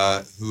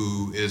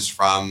who is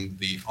from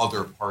the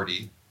other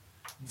party,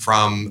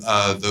 from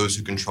those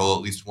who control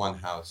at least one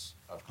house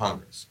of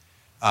Congress.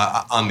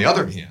 On the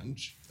other hand,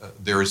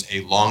 there is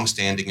a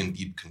longstanding and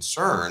deep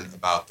concern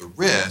about the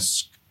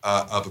risk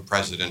of a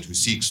president who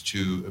seeks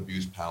to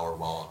abuse power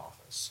while in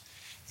office.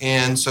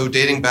 And so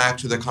dating back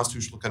to the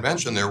Constitutional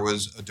Convention, there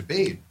was a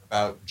debate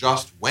about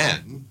just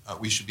when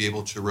we should be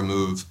able to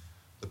remove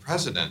the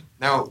president.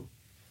 Now,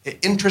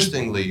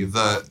 interestingly,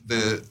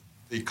 the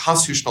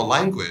constitutional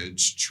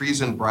language,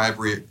 treason,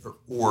 bribery,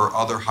 or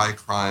other high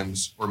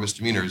crimes or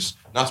misdemeanors,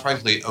 not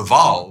surprisingly,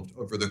 evolved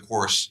over the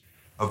course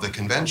of the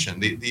convention.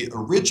 The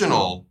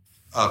original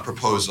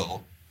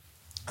proposal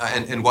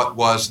and what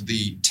was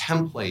the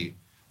template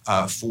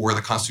for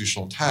the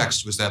constitutional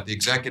text was that the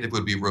executive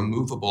would be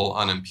removable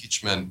on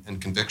impeachment and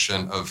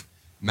conviction of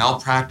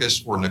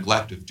malpractice or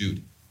neglect of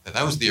duty.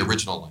 That was the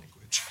original language.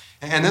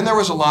 And then there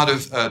was a lot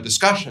of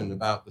discussion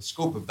about the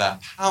scope of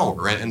that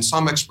power, and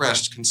some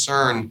expressed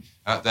concern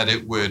that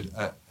it would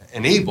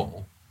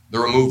enable the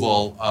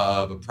removal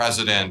of a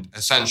president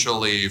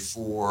essentially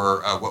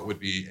for what would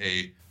be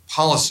a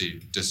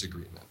policy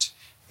disagreement.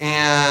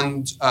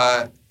 And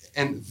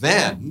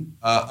then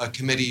a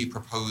committee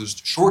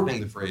proposed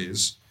shortening the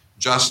phrase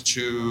just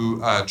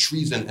to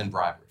treason and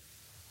bribery,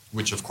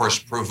 which of course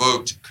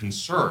provoked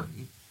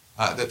concern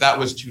that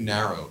was too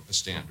narrow a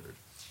standard.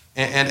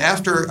 And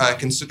after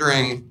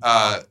considering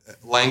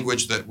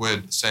language that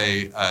would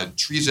say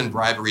treason,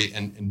 bribery,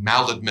 and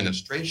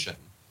maladministration,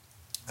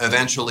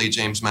 eventually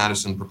James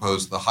Madison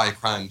proposed the high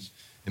crimes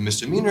and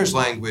misdemeanors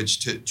language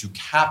to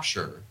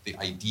capture the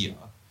idea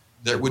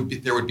there would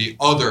be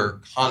other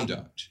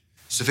conduct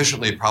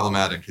sufficiently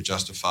problematic to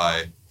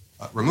justify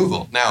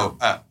removal. Now,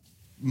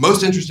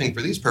 most interesting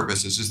for these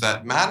purposes is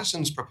that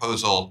Madison's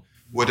proposal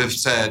would have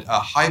said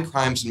high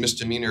crimes and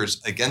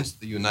misdemeanors against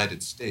the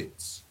United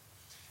States.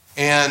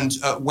 And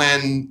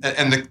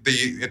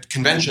the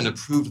convention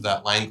approved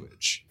that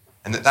language,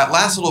 and that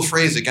last little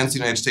phrase against the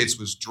United States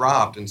was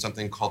dropped in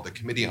something called the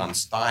Committee on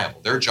Style.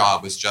 Their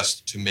job was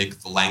just to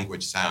make the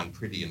language sound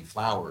pretty and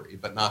flowery,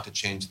 but not to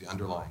change the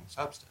underlying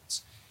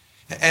substance.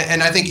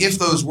 And I think if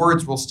those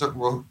words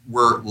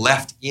were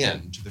left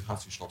in to the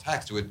constitutional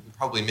text, it would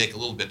probably make a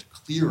little bit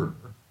clearer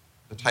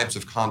the types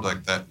of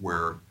conduct that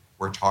we're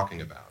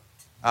talking about.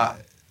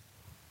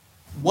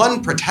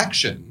 One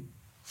protection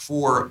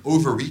for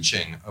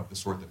overreaching of the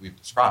sort that we've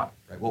described,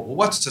 right? Well,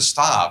 what's to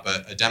stop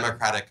a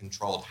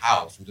Democratic-controlled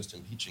House from just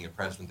impeaching a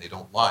president they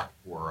don't like,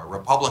 or a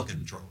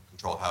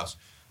Republican-controlled House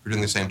for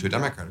doing the same to a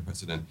Democratic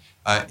president,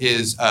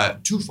 is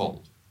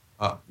twofold.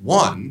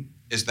 One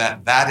is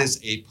that is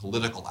a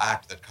political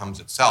act that comes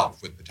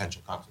itself with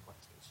potential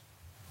consequences,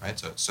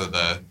 right? So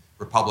the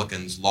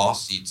Republicans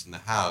lost seats in the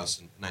House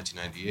in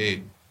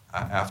 1998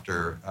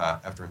 after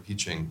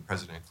impeaching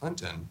President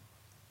Clinton.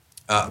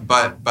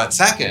 But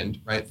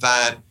second, right,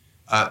 that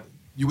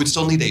you would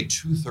still need a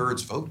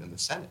 2/3 vote in the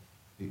Senate.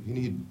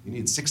 You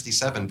need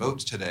 67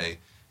 votes today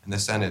in the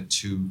Senate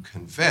to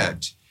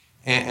convict,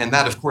 and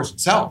that, of course,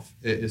 itself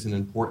is an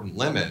important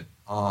limit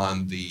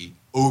on the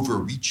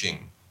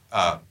overreaching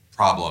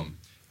problem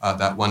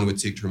that one would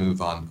seek to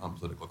remove on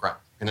political ground.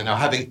 And now,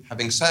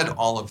 having said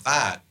all of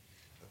that,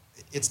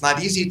 it's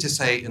not easy to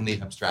say in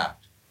the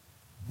abstract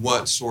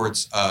what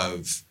sorts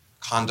of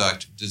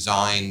conduct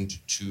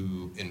designed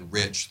to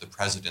enrich the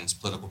president's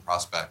political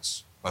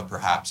prospects, but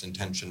perhaps in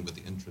tension with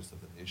the interests of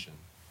the nation,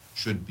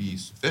 should be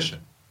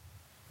sufficient.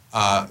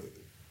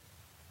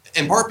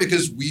 In part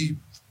because we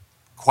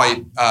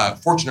quite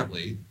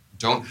fortunately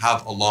don't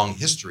have a long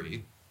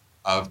history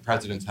of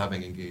presidents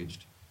having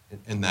engaged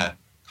in that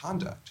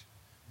conduct.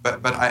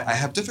 But I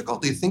have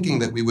difficulty thinking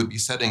that we would be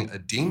setting a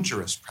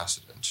dangerous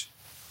precedent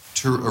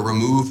to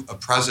remove a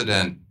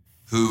president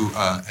who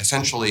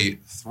essentially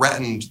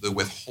threatened the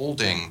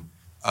withholding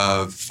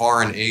of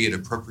foreign aid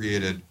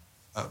appropriated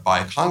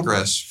by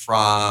Congress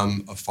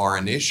from a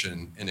foreign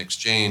nation in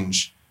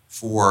exchange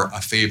for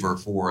a favor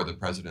for the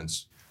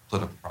president's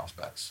political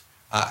prospects.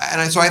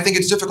 So I think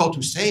it's difficult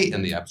to say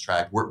in the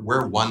abstract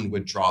where one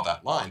would draw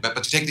that line.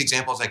 But to take the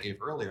examples I gave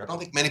earlier, I don't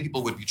think many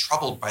people would be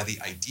troubled by the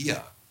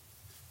idea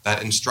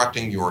that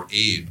instructing your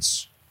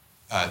aides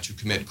to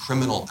commit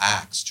criminal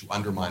acts to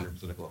undermine your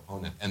political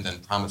opponent and then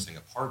promising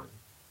a pardon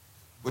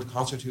would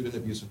constitute an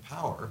abuse of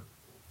power,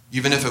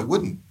 even if it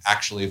wouldn't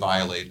actually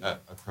violate a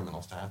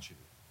criminal statute.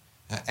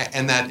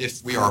 And that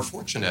if we are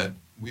fortunate,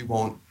 we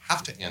won't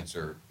have to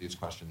answer these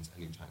questions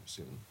anytime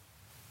soon.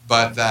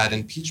 But that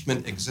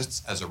impeachment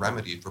exists as a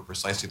remedy for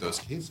precisely those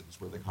cases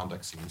where the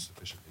conduct seems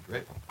sufficiently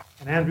grave.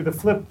 And Andrew, the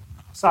flip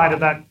side of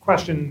that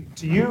question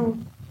to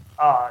you,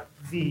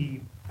 the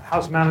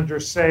House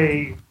managers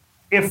say,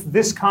 if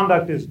this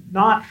conduct is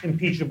not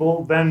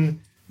impeachable,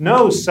 then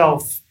no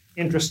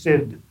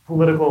self-interested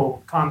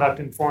political conduct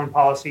in foreign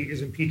policy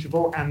is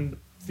impeachable, and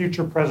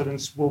future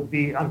presidents will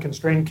be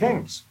unconstrained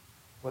kings.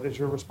 What is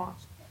your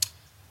response?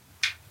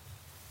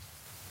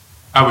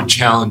 I would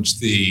challenge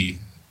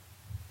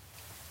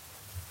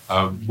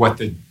what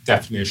the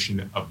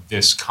definition of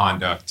this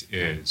conduct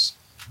is.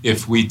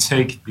 If we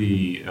take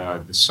the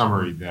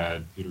summary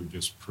that Peter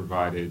just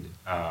provided,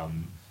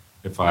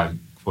 if I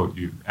quote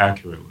you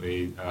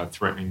accurately,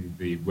 threatening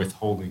the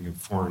withholding of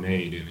foreign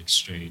aid in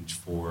exchange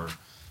for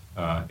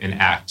an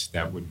act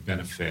that would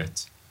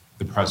benefit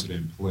the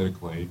president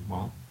politically,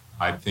 well,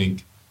 I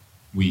think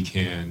we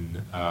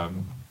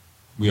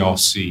all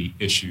see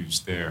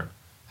issues there.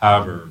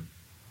 However,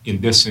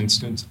 in this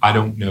instance, I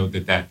don't know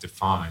that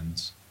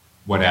defines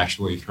what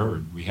actually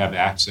occurred. We have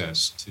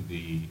access to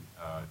the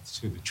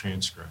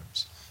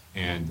transcripts.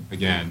 And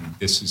again,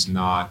 this is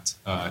not,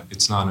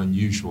 it's not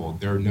unusual.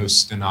 There are no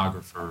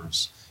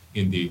stenographers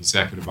in the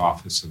executive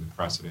office of the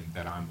president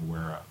that I'm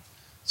aware of.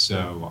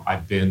 So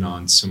I've been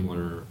on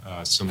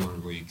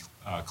similarly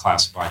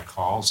classified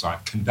calls.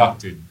 I've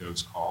conducted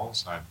those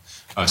calls.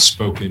 I've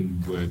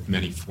spoken with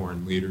many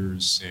foreign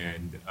leaders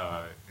and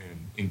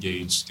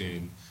engaged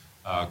in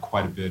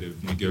quite a bit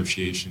of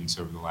negotiations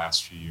over the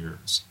last few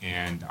years.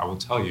 And I will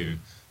tell you,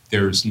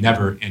 there's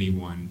never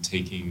anyone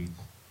taking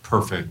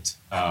perfect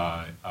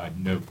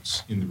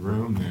notes in the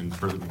room, and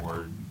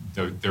furthermore,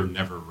 they're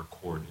never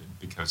recorded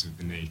because of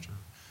the nature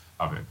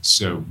of it.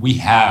 So we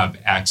have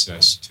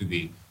access to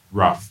the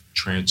rough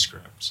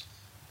transcripts.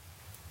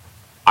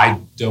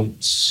 I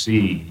don't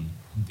see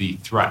the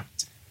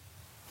threat.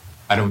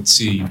 I don't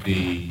see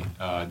the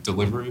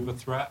delivery of a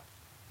threat.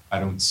 I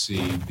don't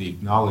see the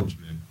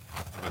acknowledgement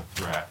of a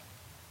threat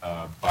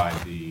by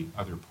the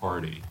other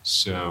party.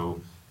 So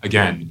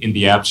again, in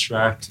the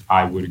abstract,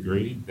 I would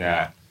agree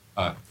that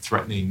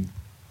threatening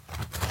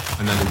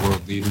another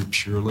world leader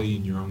purely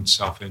in your own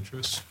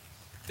self-interest,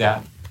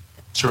 that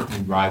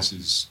certainly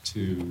rises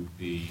to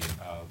the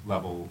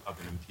level of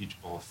an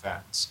impeachable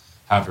offense.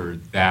 However,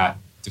 that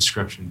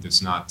description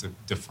does not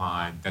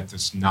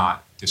does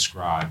not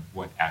describe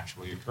what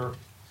actually occurred.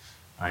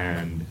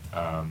 And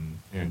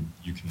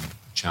you can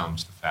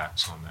challenge the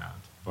facts on that.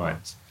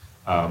 But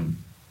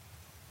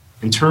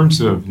in terms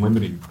of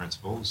limiting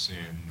principles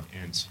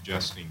and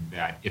suggesting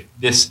that if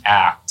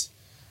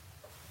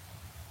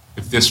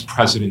this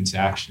president's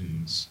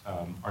actions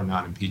are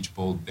not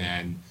impeachable,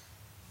 then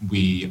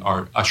we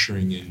are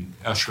ushering in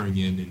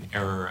an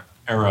era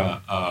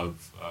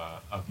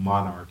of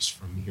monarchs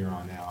from here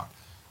on out.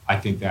 I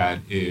think that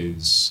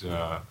is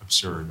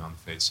absurd on the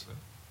face of it.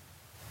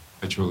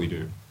 I truly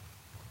do.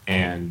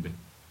 And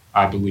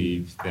I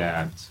believe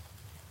that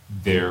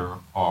there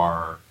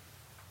are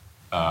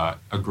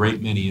a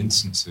great many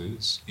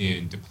instances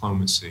in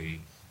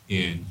diplomacy,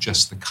 in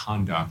just the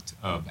conduct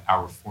of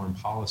our foreign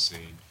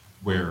policy,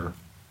 where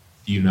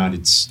the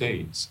United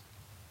States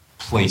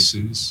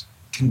places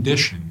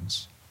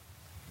conditions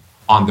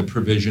on the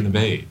provision of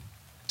aid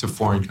to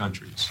foreign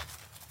countries.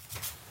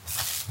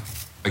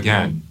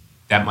 Again,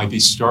 that might be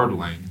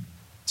startling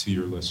to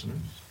your listeners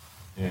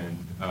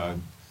and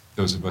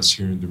those of us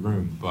here in the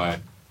room, but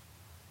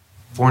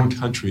foreign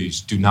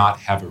countries do not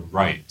have a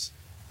right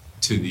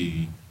to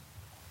the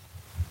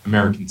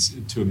American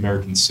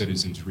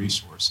citizens'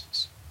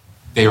 resources.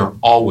 They are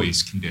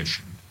always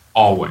conditioned,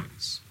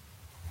 always.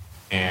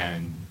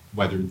 And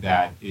whether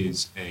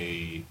those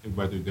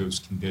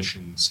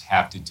conditions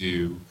have to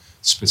do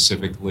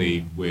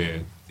specifically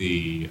with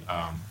the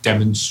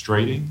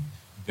demonstrating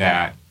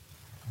that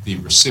the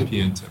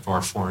recipient of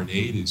our foreign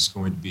aid is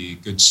going to be a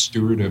good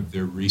steward of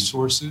their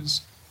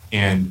resources,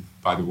 and,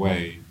 by the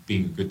way,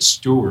 being a good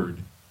steward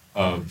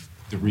of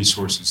the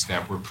resources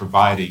that we're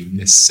providing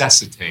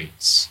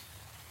necessitates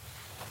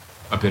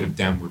a bit of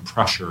downward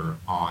pressure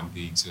on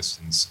the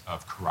existence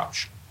of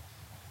corruption.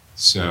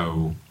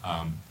 So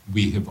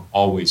we have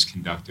always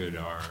conducted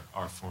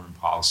our foreign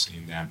policy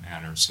in that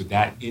manner. So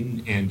that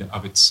in and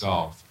of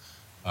itself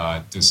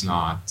does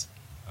not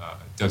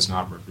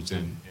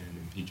represent an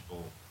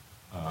impeachable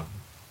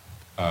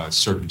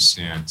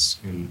circumstance,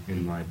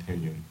 in my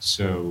opinion.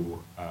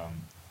 So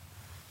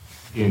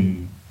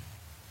in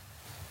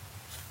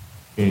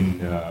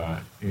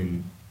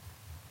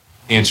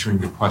answering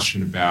the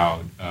question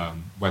about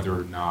whether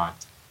or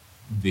not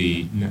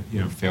the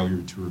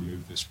failure to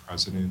remove this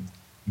president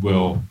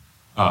will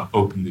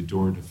open the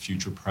door to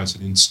future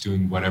presidents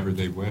doing whatever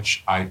they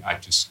wish, I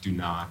just do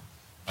not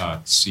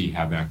see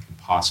how that can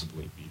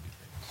possibly be the case.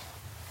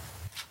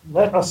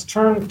 Let us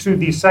turn to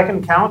the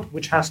second count,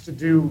 which has to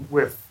do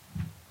with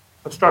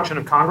obstruction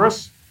of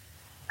Congress.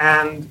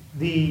 And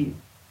the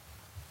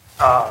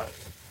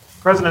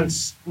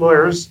president's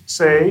lawyers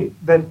say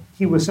that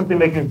he was simply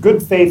making a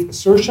good faith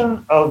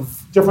assertion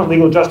of different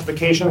legal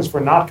justifications for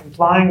not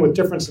complying with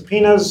different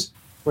subpoenas,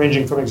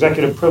 ranging from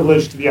executive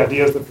privilege to the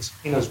ideas that the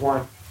subpoenas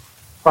weren't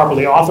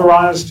properly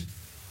authorized,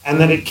 and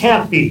that it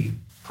can't be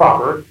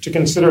proper to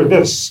consider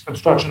this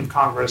obstruction of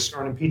Congress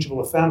or an impeachable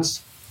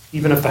offense,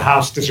 even if the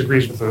House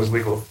disagrees with those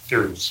legal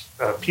theories.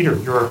 Peter,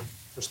 your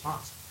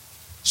response.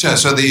 Yeah,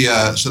 so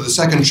the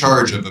second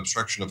charge of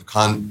obstruction of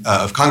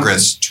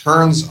Congress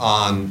turns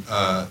on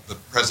the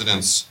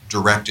president's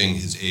directing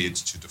his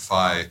aides to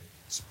defy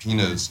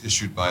subpoenas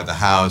issued by the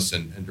House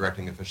and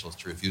directing officials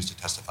to refuse to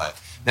testify.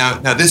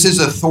 Now this is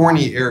a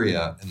thorny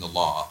area in the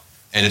law,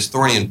 and it's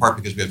thorny in part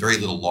because we have very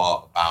little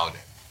law about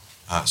it.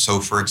 So,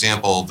 for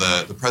example,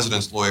 the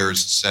president's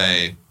lawyers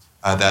say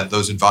that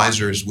those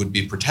advisors would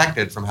be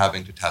protected from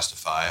having to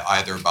testify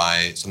either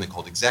by something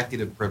called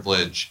executive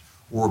privilege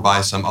or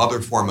by some other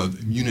form of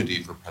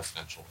immunity for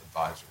presidential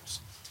advisors.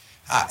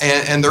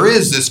 And there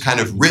is this kind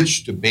of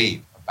rich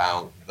debate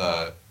about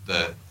the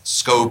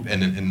scope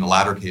and, in the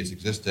latter case,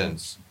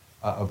 existence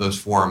of those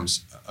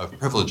forms of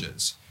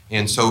privileges.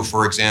 And so,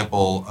 for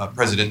example,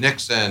 President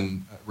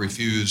Nixon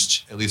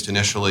refused, at least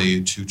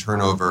initially, to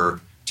turn over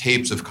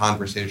tapes of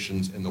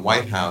conversations in the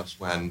White House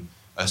when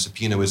a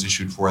subpoena was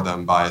issued for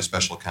them by a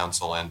special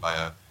counsel and by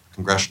a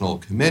congressional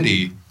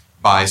committee,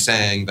 by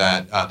saying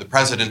that the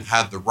president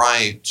had the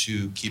right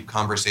to keep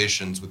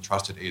conversations with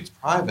trusted aides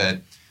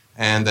private,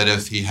 and that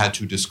if he had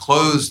to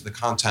disclose the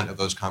content of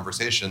those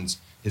conversations,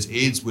 his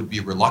aides would be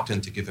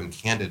reluctant to give him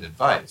candid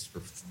advice for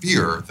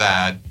fear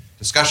that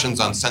discussions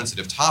on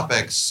sensitive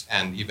topics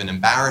and even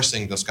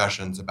embarrassing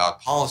discussions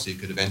about policy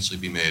could eventually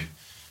be made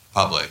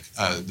public.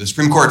 The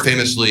Supreme Court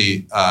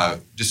famously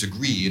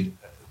disagreed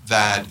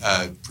that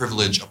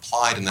privilege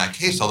applied in that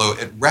case, although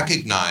it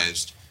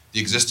recognized the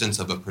existence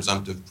of a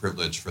presumptive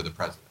privilege for the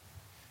president.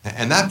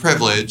 And that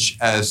privilege,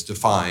 as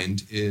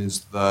defined,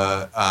 is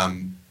the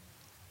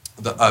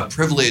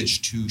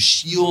privilege to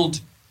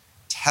shield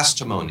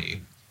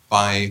testimony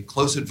by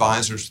close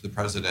advisors to the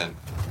president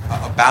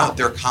about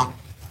their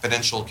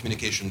confidential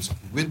communications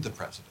with the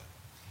president.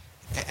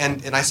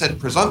 And I said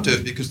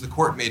presumptive because the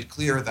court made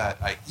clear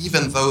that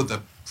even though the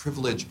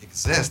privilege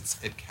exists,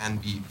 it can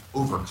be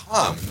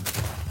overcome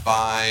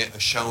by a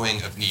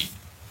showing of need.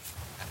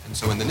 And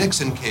so in the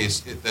Nixon case,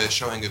 the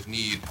showing of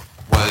need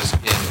was in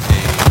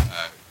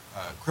a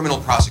criminal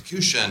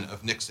prosecution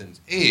of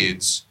Nixon's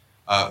aides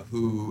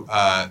who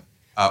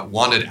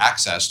wanted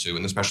access to,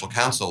 and the special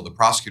counsel, the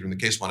prosecutor in the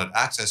case, wanted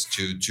access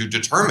to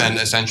determine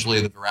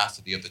essentially the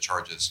veracity of the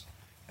charges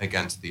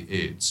against the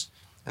aides.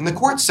 And the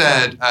court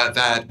said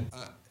that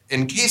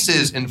in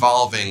cases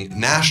involving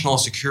national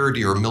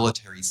security or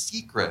military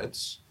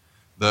secrets,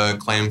 the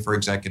claim for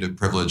executive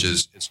privilege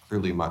is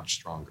clearly much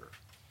stronger.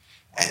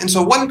 And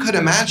so one could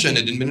imagine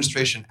an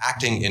administration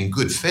acting in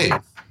good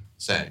faith,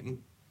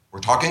 saying, we're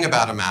talking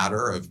about a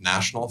matter of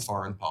national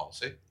foreign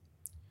policy,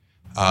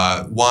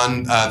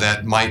 one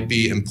that might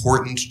be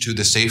important to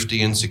the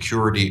safety and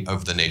security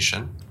of the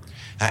nation,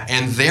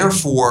 and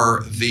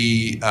therefore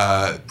the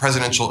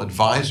presidential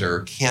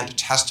advisor can't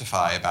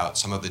testify about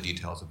some of the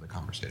details of the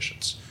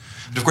conversations.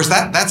 But of course,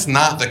 that's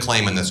not the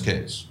claim in this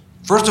case.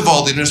 First of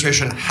all, the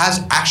administration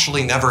has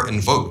actually never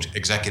invoked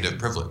executive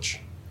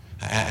privilege.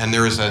 And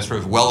there is a sort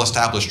of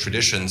well-established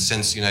tradition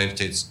since United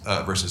States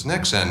versus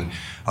Nixon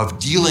of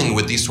dealing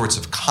with these sorts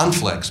of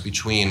conflicts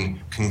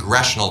between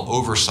congressional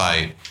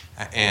oversight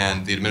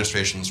and the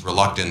administration's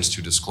reluctance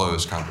to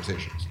disclose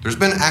conversations. There's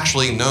been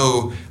actually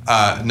no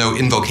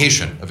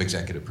invocation of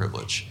executive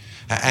privilege.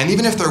 And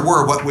even if there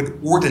were, what would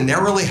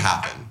ordinarily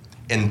happen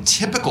in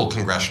typical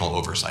congressional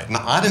oversight,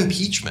 not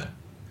impeachment,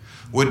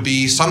 would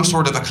be some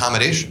sort of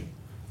accommodation.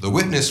 The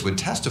witness would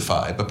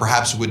testify, but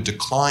perhaps would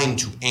decline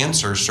to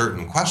answer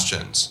certain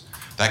questions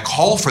that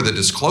call for the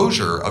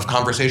disclosure of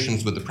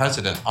conversations with the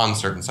president on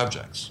certain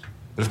subjects.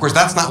 But of course,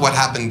 that's not what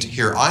happened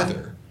here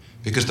either,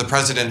 because the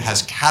president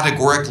has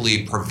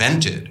categorically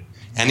prevented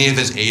any of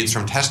his aides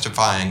from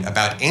testifying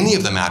about any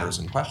of the matters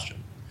in question.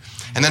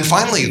 And then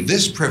finally,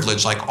 this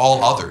privilege, like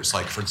all others,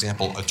 like, for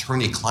example,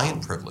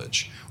 attorney-client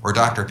privilege or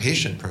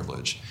doctor-patient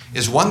privilege,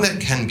 is one that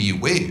can be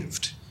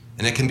waived.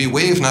 And it can be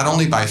waived not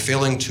only by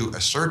failing to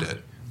assert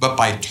it, but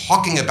by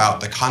talking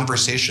about the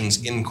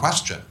conversations in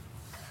question.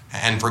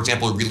 And, for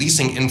example,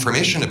 releasing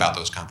information about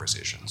those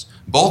conversations,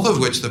 both of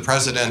which the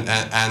president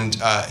and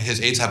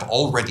his aides have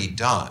already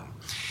done.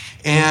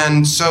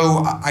 And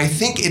so I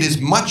think it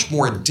is much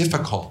more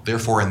difficult,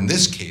 therefore, in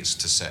this case,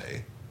 to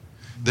say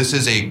this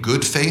is a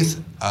good faith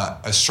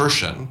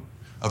assertion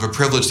of a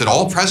privilege that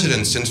all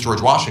presidents since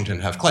George Washington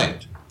have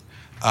claimed,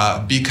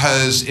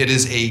 because it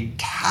is a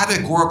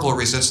categorical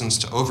resistance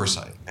to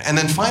oversight. And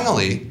then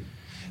finally,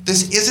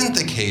 this isn't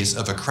the case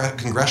of a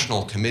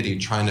congressional committee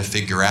trying to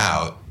figure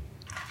out,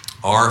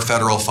 are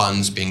federal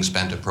funds being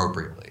spent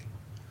appropriately?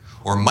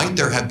 Or might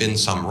there have been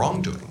some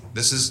wrongdoing?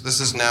 This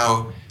is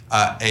now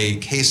a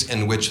case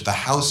in which the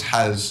House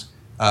has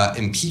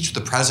impeached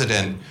the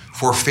president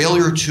for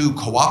failure to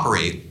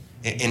cooperate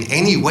in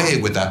any way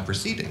with that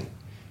proceeding.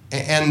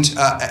 And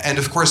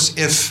of course,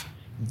 if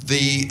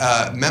the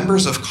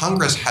members of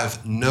Congress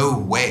have no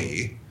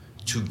way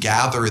to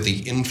gather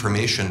the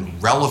information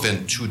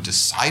relevant to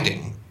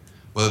deciding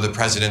whether the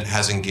president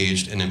has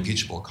engaged in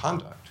impeachable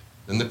conduct,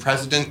 then the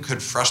president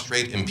could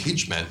frustrate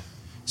impeachment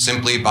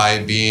simply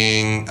by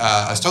being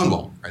a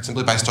stonewall, right?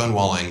 Simply by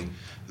stonewalling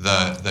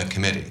the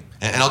committee.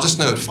 And I'll just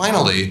note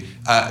finally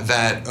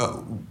that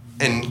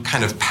in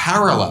kind of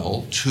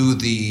parallel to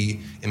the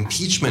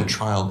impeachment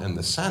trial in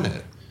the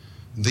Senate,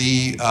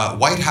 the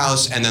White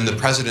House and then the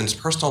president's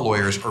personal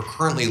lawyers are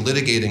currently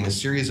litigating a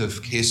series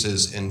of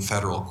cases in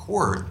federal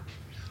court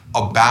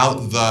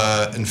about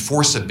the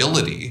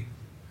enforceability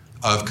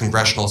of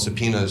congressional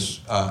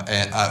subpoenas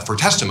for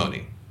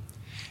testimony.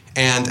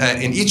 And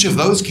in each of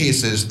those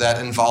cases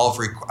that involve,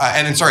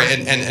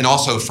 and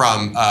also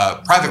from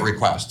private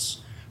requests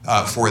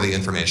for the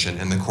information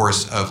in the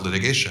course of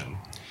litigation.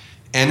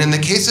 And in the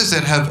cases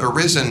that have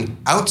arisen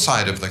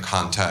outside of the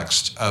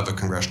context of a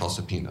congressional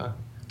subpoena,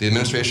 the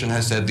administration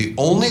has said the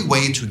only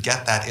way to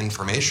get that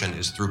information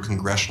is through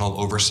congressional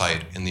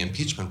oversight in the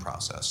impeachment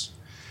process.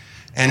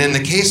 And in the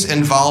case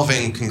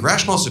involving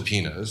congressional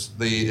subpoenas,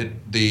 the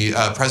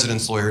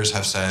president's lawyers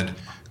have said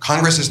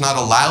Congress is not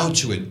allowed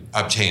to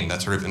obtain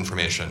that sort of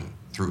information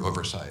through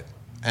oversight.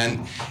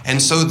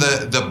 And so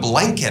the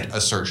blanket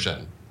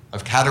assertion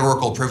of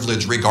categorical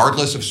privilege,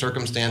 regardless of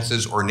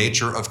circumstances or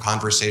nature of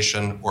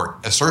conversation or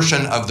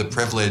assertion of the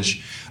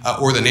privilege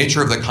or the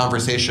nature of the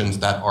conversations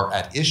that are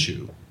at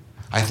issue,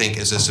 I think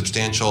is a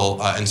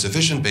substantial and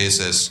sufficient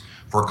basis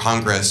for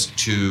Congress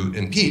to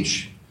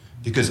impeach,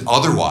 because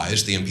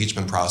otherwise the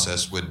impeachment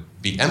process would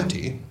be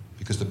empty,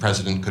 because the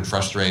president could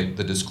frustrate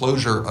the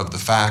disclosure of the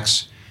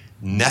facts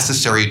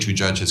necessary to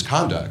judge his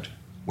conduct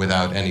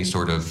without any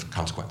sort of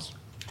consequence.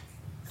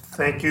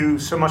 Thank you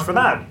so much for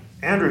that.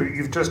 Andrew,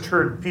 you've just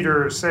heard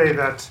Peter say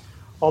that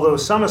although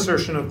some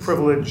assertion of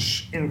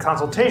privilege in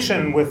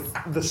consultation with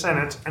the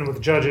Senate and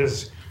with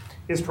judges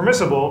is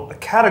permissible,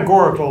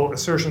 categorical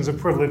assertions of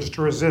privilege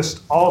to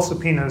resist all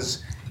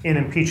subpoenas in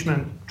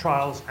impeachment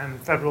trials and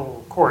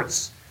federal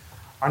courts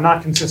are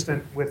not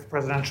consistent with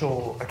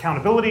presidential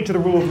accountability to the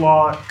rule of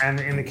law, and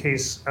in the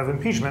case of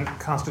impeachment,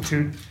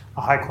 constitute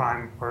a high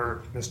crime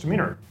or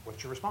misdemeanor.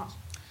 What's your response?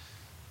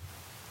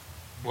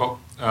 Well,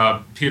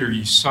 Peter,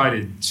 you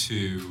cited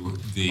to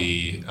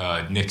the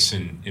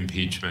Nixon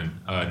impeachment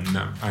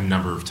a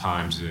number of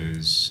times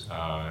as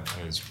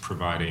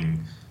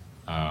providing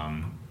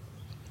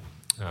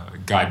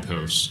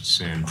guideposts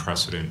and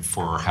precedent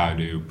for how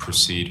to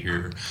proceed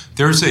here.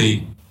 There's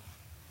a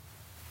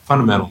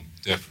fundamental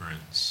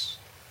difference,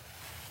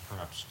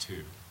 perhaps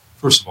two.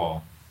 First of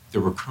all,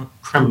 there was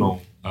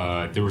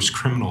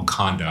criminal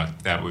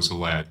conduct that was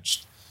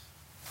alleged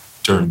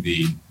during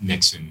the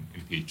Nixon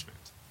impeachment.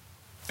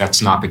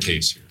 That's not the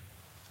case here.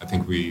 I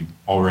think we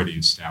already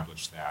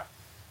established that.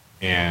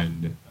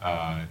 And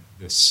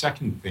the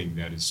second thing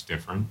that is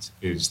different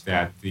is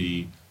that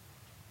the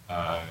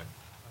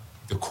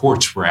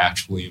courts were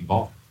actually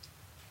involved.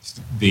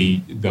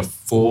 The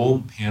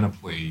full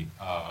panoply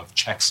of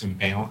checks and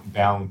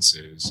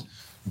balances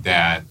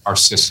that our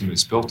system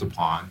is built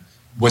upon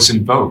was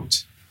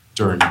invoked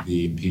during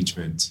the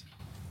impeachment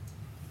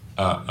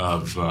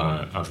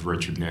of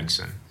Richard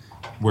Nixon.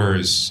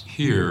 Whereas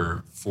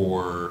here,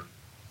 for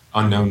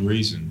unknown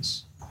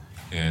reasons,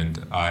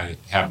 and I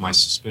have my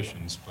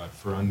suspicions, but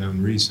for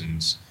unknown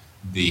reasons,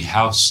 the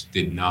House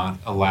did not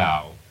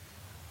allow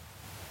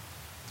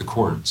the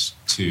courts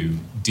to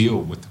deal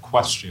with the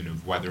question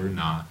of whether or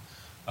not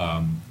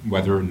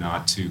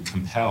to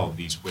compel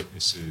these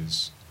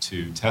witnesses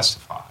to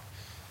testify.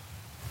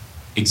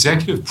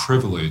 Executive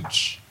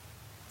privilege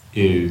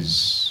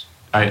is,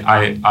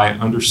 I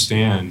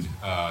understand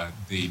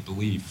the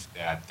belief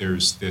that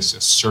there's this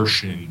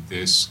assertion,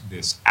 this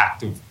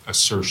active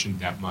assertion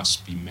that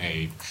must be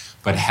made.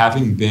 But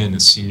having been a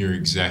senior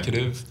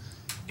executive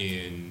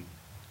in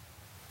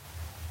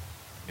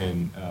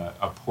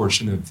a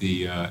portion of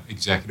the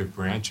executive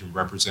branch and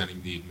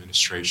representing the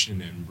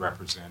administration and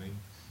representing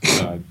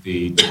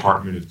the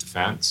Department of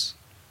Defense,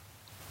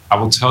 I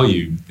will tell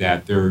you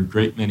that there are a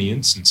great many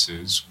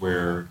instances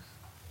where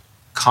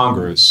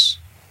Congress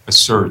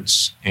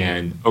asserts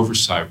an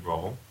oversight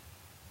role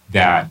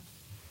that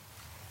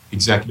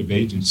executive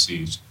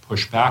agencies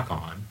push back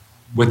on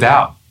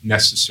without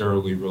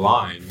necessarily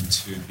relying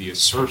to the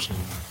assertion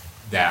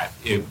that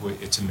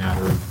it's a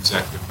matter of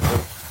executive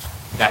privilege.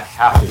 That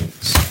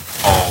happens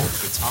all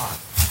the time.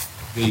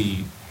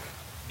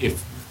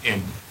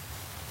 And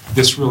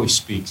this really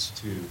speaks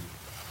to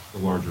the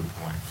larger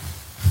point.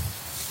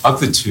 Of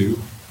the two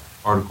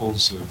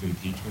articles of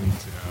impeachment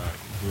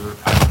here,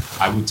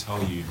 I would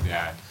tell you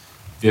that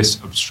this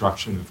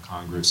obstruction of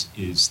Congress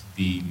is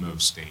the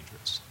most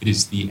dangerous. It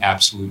is the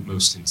absolute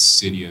most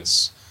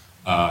insidious,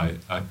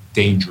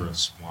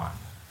 dangerous one.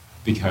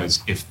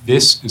 Because if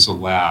this is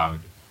allowed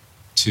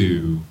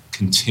to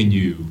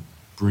continue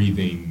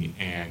breathing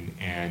and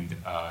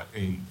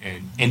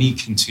any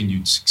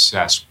continued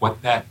success,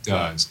 what that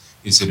does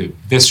is it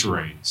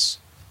eviscerates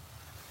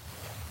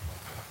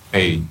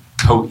a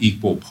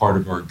co-equal part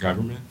of our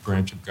government,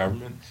 branch of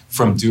government,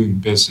 from doing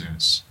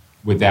business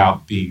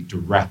without being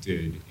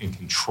directed and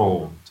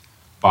controlled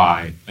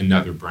by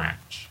another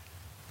branch.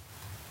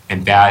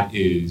 And that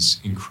is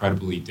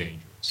incredibly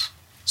dangerous.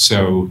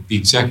 So the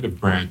executive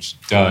branch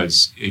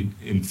does,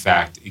 in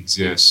fact,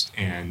 exist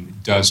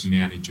and does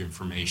manage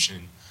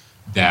information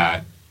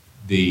that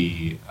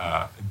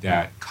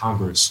that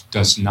Congress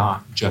does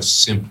not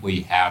just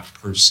simply have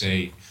per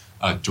se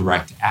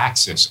direct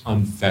access,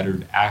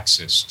 unfettered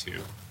access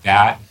to.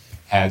 That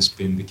has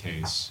been the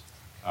case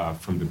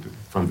from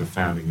the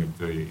founding of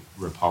the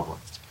Republic.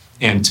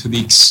 And to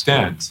the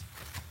extent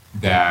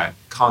that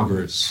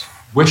Congress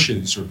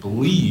wishes or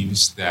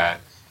believes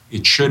that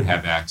it should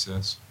have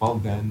access, well,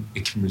 then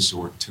it can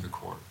resort to the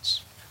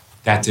courts.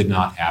 That did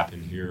not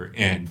happen here,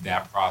 and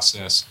that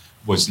process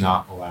was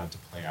not allowed to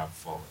play out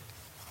fully.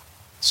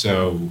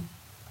 So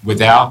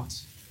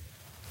without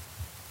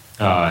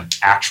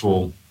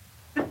actual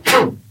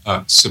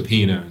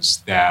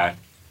subpoenas that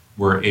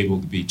were able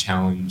to be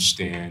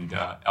challenged and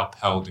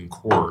upheld in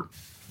court,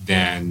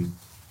 then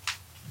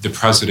the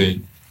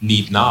president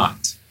need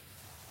not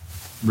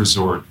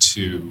resort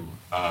to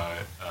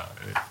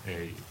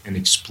an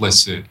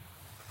explicit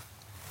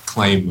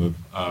claim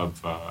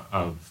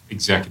of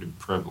executive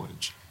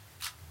privilege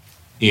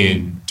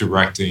in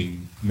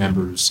directing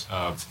members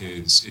of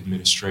his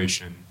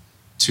administration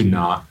to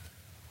not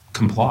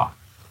comply.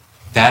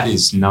 That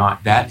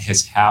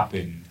has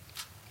happened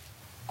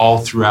all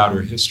throughout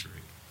our history.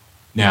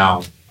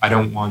 Now, I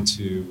don't want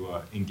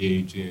to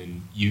engage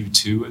in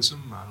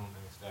you-too-ism. I don't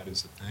know if that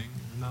is a thing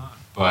or not,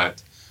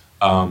 but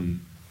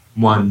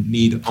one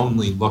need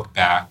only look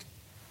back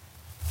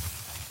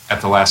at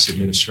the last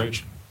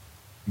administration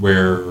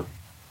where,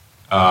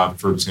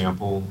 for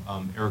example,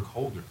 Eric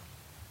Holder,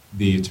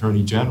 the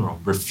Attorney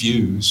General,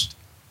 refused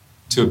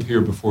to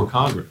appear before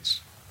Congress.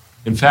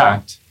 In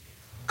fact,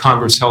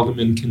 Congress held him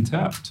in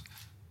contempt.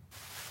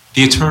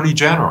 The Attorney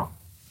General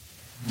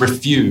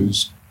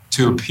refused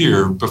to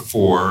appear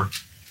before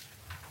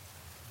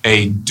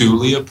a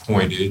duly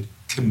appointed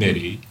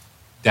committee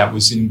that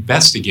was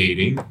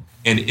investigating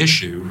an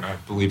issue. I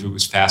believe it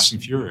was Fast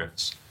and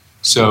Furious.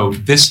 So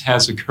this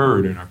has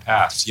occurred in our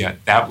past,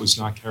 yet that was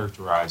not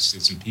characterized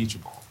as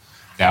impeachable.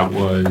 That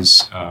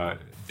was, I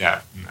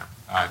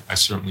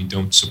certainly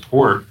don't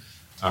support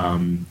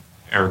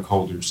Eric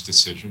Holder's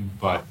decision,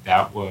 but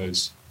that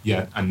was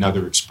yet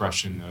another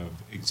expression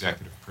of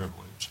executive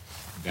privilege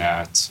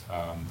that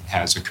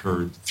has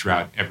occurred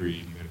throughout every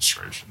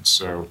administration.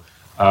 So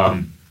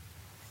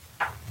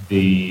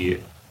the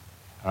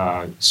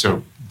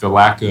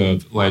lack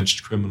of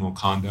alleged criminal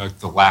conduct,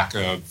 the lack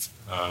of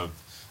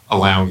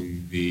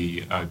allowing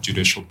the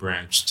judicial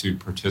branch to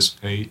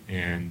participate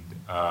and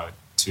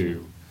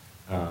to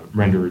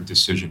render a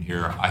decision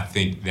here, I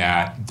think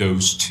that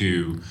those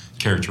two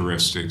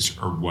characteristics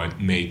are what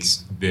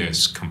makes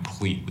this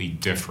completely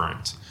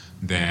different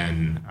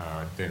than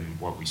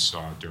what we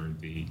saw during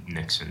the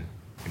Nixon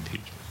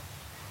impeachment.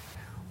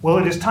 Well,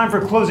 it is time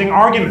for closing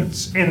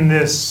arguments in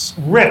this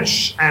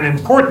rich and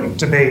important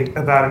debate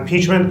about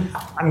impeachment.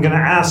 I'm going to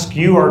ask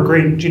you, our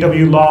great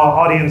GW Law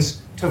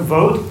audience, to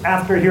vote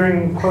after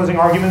hearing closing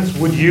arguments.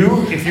 Would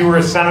you, if you were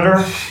a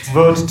senator,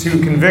 vote to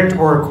convict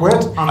or acquit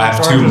on the charges? I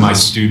have two of my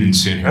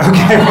students in here.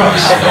 Okay,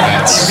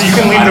 well, so you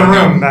can leave the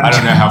room. I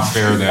don't know how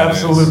fair that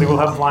is. Absolutely, we'll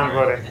have blind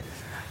voting.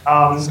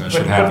 So I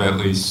should have at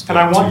least two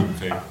in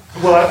favor.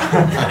 Well,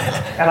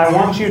 and I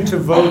want you to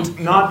vote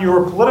not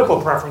your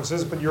political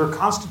preferences, but your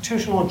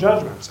constitutional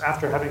judgments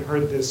after having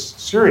heard this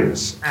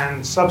serious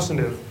and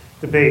substantive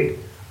debate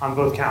on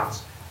both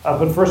counts.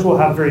 But first, we'll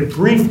have very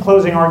brief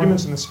closing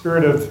arguments. In the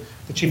spirit of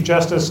the Chief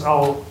Justice,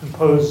 I'll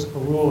impose a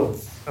rule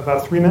of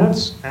about 3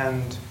 minutes,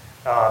 and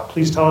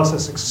Please tell us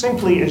as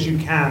succinctly as you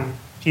can,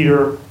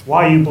 Peter,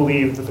 why you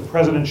believe that the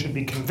president should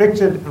be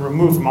convicted and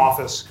removed from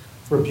office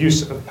for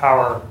abuse of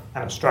power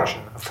and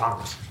obstruction of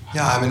Congress.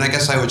 Yeah, I mean, I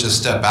guess I would just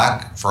step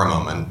back for a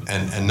moment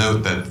and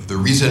note that the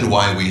reason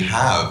why we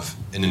have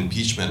an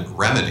impeachment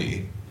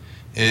remedy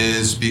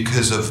is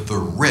because of the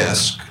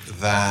risk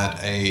that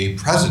a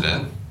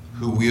president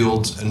who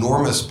wields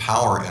enormous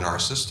power in our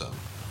system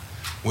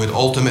would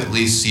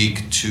ultimately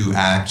seek to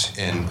act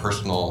in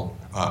personal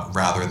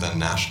rather than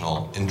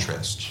national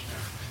interest.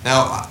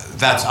 Now,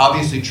 that's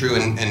obviously true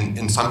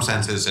in some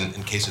senses in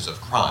cases of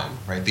crime,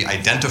 right? The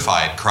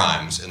identified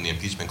crimes in the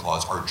impeachment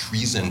clause are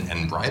treason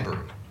and bribery,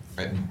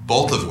 right?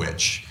 Both of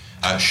which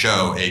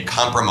show a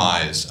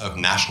compromise of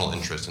national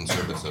interest in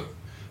service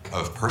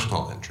of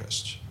personal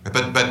interest.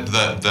 But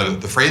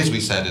the phrase we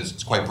said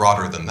is quite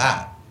broader than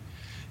that.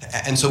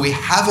 And so we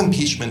have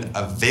impeachment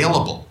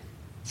available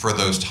for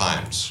those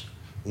times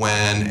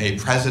when a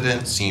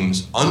president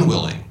seems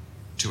unwilling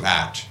to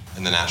act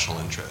in the national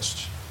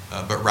interest,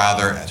 but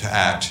rather to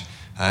act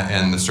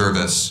in the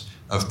service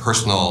of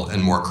personal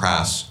and more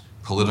crass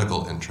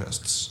political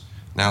interests.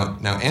 Now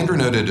Andrew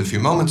noted a few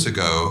moments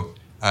ago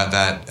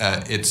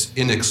that it's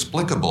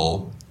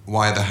inexplicable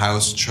why the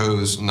House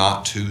chose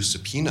not to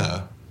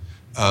subpoena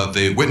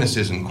the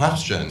witnesses in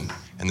question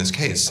in this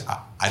case.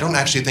 I don't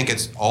actually think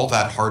it's all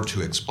that hard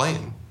to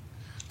explain.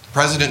 The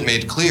president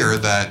made clear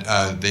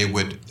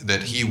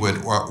that he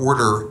would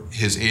order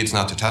his aides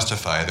not to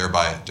testify,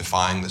 thereby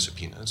defying the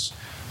subpoenas,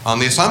 on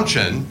the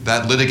assumption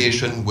that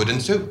litigation would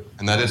ensue,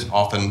 and that is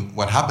often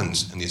what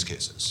happens in these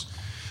cases.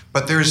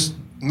 But there's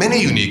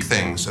many unique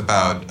things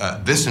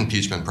about this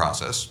impeachment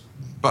process,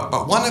 but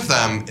one of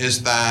them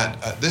is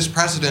that this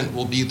president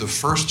will be the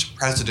first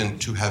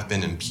president to have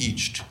been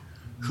impeached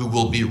who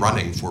will be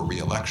running for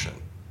re-election.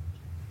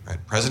 Right?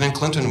 President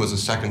Clinton was a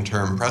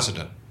second-term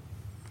president.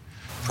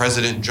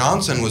 President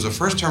Johnson was a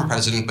first-term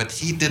president, but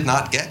he did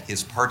not get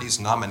his party's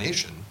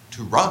nomination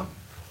to run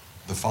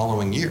the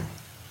following year.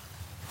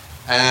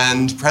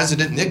 And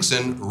President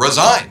Nixon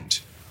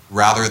resigned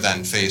rather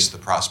than face the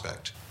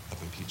prospect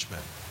of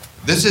impeachment.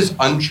 This is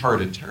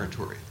uncharted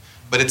territory,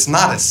 but it's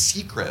not a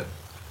secret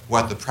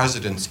what the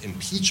president's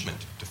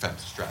impeachment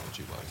defense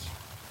strategy was.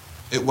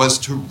 It was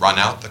to run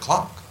out the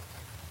clock.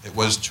 It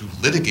was to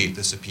litigate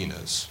the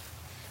subpoenas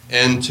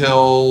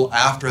until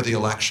after the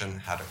election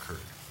had occurred.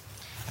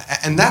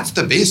 And that's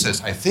the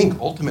basis, I think,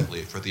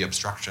 ultimately for the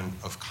obstruction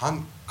of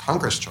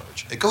Congress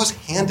charge. It goes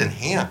hand in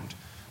hand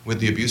with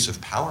the abuse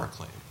of power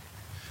claim.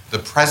 The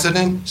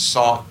president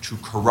sought to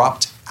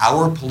corrupt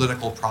our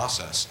political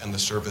process in the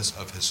service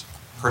of his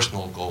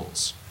personal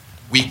goals.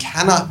 We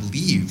cannot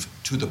leave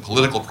to the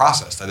political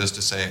process, that is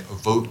to say, a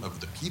vote of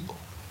the people,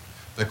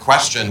 the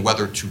question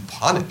whether to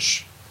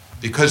punish,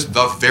 because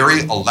the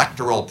very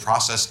electoral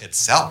process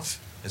itself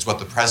is what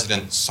the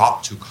president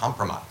sought to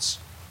compromise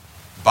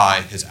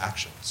by his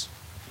actions.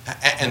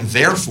 And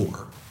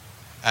therefore,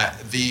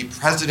 the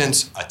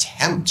president's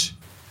attempt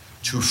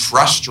to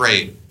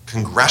frustrate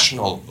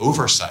congressional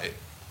oversight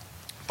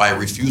by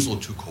refusal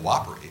to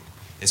cooperate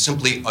is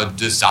simply a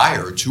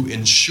desire to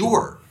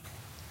ensure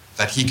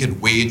that he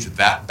could wage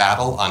that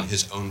battle on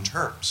his own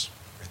terms.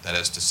 Right? That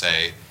is to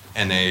say,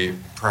 in a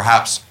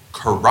perhaps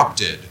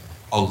corrupted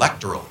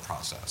electoral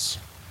process.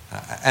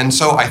 And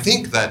so I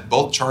think that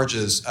both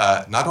charges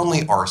not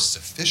only are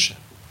sufficient,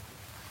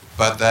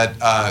 but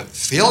that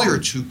failure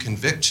to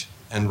convict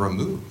and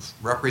remove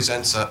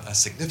represents a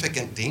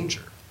significant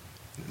danger.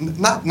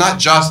 Not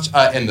just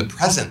in the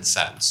present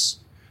sense,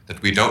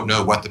 that we don't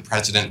know what the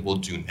president will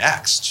do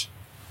next,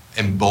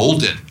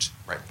 emboldened,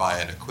 right, by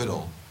an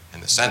acquittal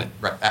in the Senate.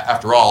 Right?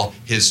 After all,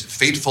 his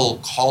fateful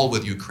call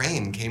with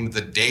Ukraine came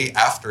the day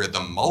after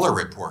the Mueller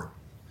report,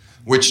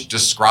 which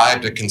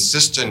described a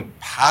consistent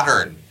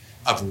pattern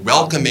of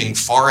welcoming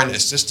foreign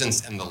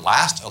assistance in the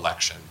last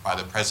election by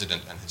the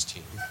president and his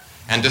team,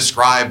 and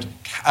described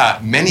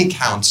many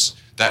counts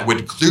that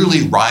would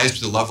clearly rise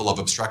to the level of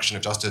obstruction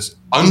of justice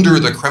under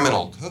the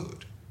criminal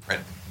code. Right?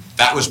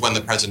 That was when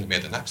the president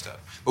made the next step.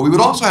 But we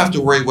would also have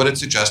to worry what it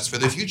suggests for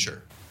the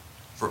future,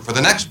 for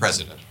the next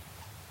president,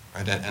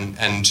 right?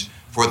 And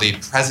for the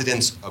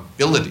president's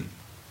ability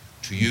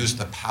to use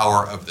the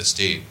power of the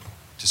state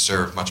to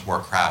serve much more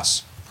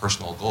crass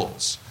personal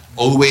goals,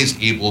 always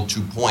able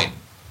to point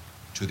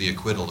to the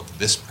acquittal of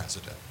this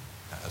president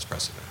as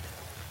president.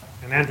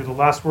 And Andrew, the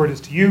last word is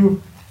to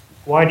you.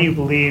 Why do you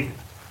believe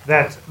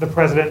that the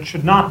president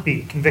should not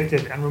be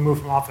convicted and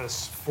removed from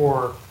office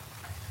for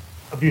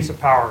abuse of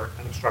power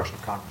and obstruction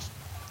of Congress?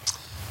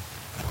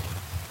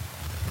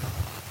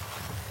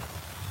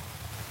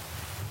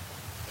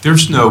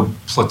 There's no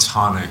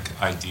platonic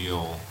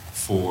ideal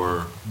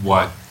for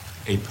what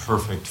a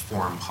perfect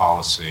foreign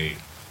policy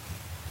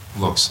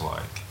looks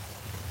like.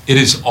 It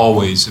is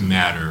always a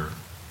matter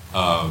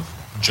of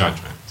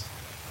judgment.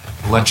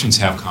 Elections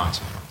have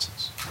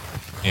consequences.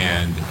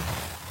 And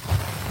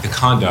the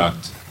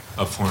conduct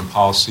of foreign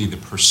policy, the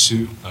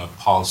pursuit of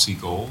policy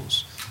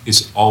goals,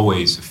 is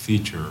always a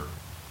feature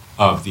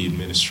of the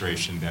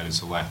administration that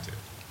is elected.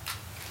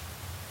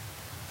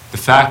 The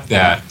fact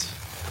that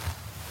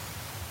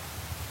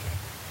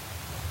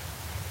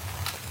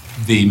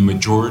the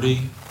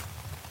majority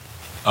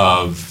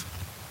of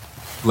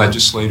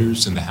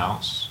legislators in the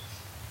House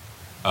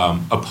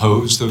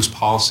oppose those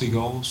policy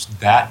goals,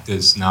 that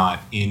does not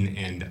in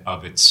and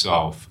of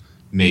itself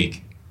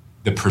make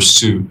the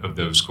pursuit of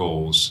those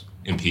goals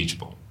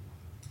impeachable.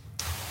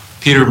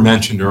 Peter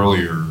mentioned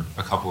earlier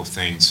a couple of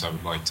things I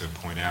would like to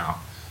point out.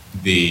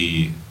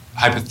 The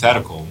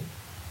hypothetical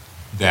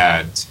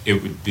that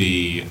it would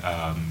be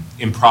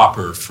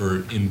improper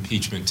for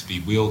impeachment to be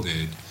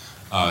wielded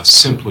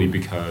simply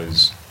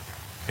because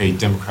a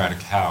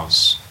Democratic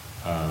House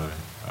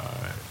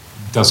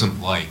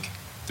doesn't like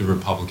the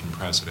Republican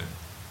president.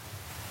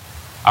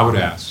 I would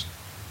ask,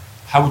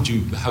 how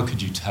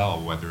could you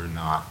tell whether or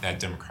not that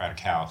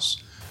Democratic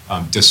House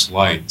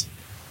disliked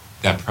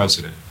that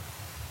president?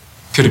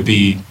 Could it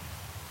be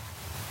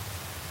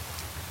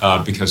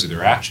because of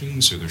their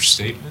actions or their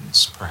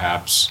statements,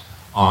 perhaps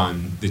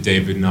on the day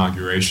of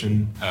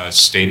inauguration,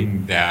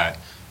 stating that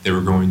they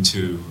were going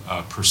to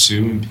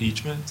pursue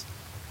impeachment,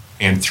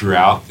 and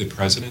throughout the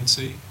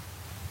presidency?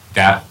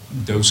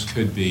 Those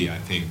could be, I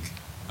think,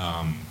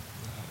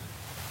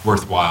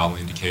 worthwhile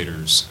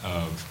indicators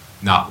of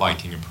not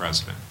liking a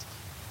president.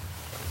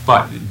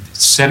 But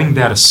setting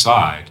that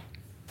aside,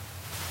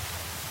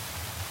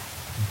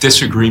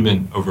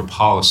 disagreement over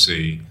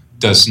policy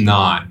does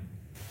not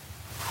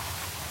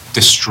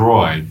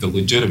destroy the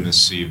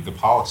legitimacy of the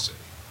policy.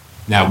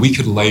 Now, we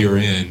could layer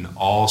in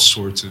all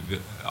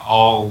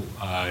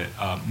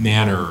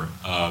manner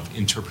of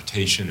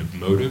interpretation of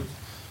motive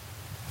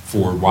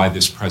for why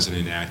this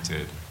president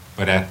acted,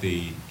 but at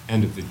the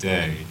end of the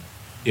day,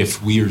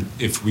 if we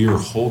are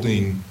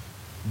holding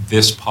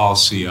this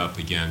policy up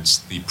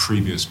against the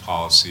previous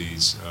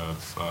policies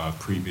of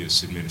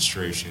previous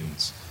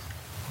administrations,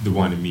 the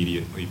one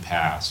immediately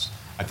passed,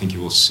 I think you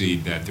will see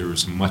that there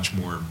is a much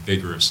more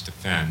vigorous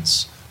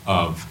defense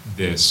of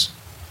this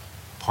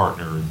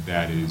partner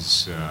that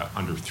is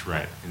under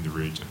threat in the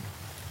region.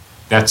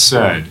 That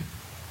said,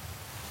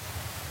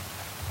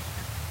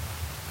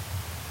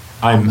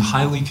 I'm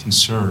highly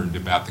concerned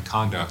about the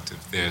conduct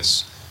of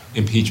this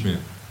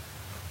impeachment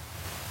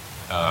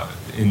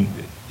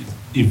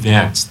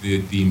event,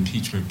 the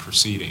impeachment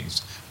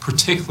proceedings,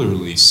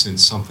 particularly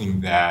since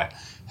something that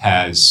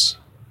has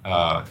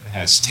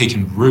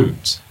taken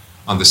root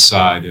on the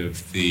side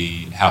of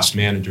the House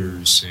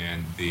managers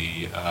and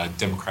the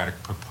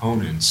Democratic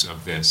proponents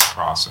of this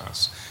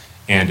process.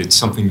 And it's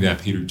something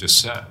that Peter just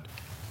said,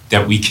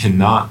 that we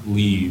cannot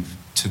leave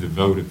it to the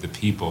vote of the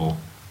people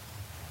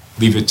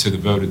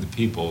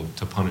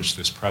to punish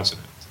this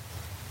president.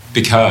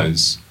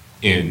 Because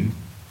in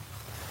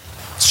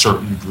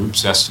certain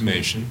groups'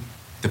 estimation,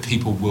 the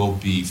people will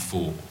be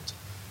fooled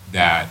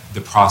that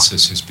the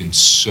process has been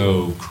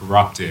so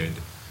corrupted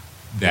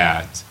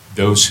that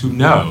those who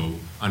know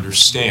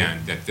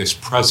understand that this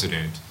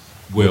president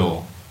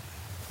will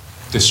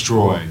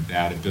destroy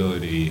that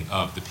ability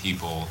of the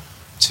people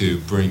to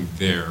bring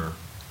their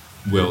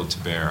will to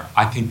bear.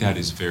 I think that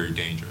is very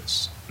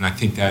dangerous. And I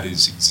think that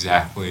is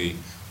exactly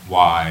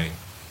why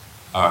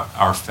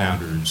our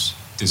founders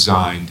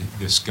designed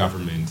this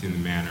government in the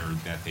manner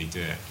that they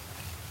did.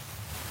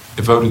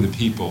 The vote of the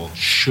people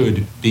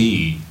should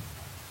be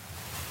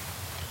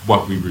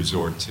what we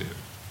resort to.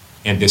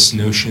 And this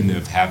notion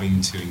of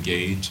having to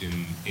engage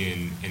in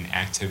an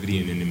activity,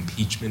 in an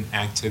impeachment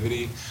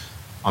activity,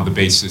 on the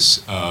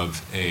basis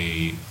of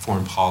a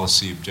foreign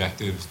policy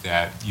objective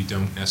that you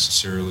don't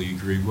necessarily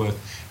agree with,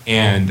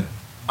 and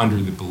under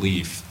the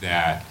belief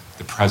that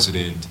the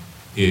president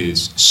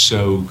is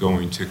so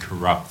going to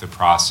corrupt the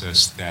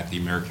process that the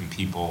American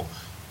people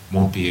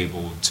won't be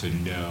able to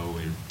know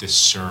or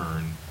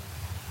discern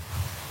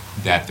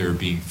that they're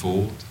being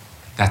fooled.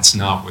 That's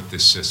not what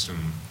this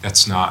system,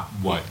 that's not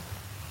what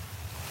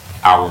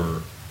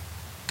our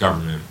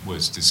government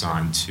was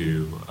designed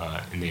to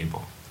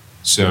enable.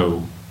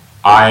 So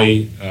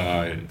I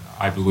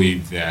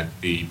believe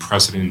that the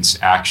president's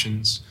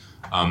actions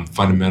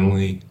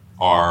fundamentally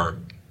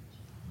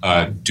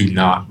do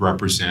not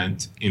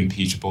represent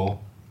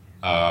impeachable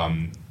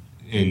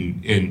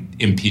in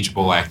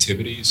impeachable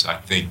activities. I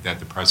think that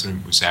the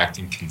president was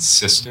acting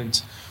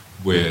consistent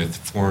with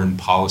foreign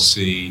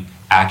policy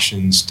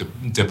actions,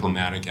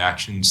 diplomatic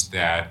actions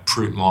that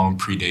long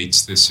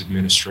predates this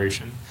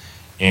administration.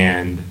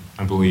 And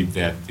I believe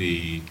that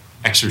the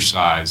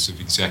exercise of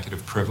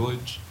executive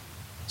privilege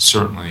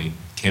certainly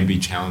can be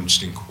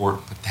challenged in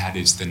court, but that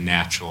is the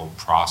natural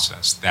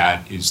process.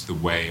 That is the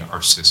way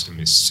our system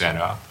is set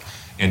up,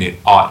 and it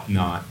ought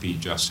not be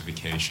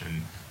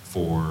justification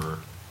for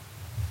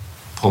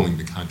pulling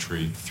the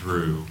country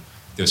through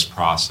this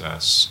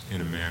process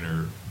in a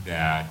manner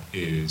that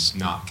is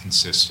not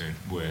consistent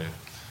with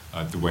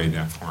the way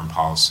that foreign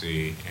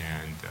policy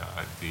and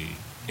the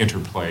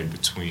interplay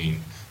between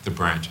the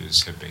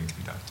branches have been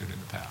conducted in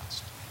the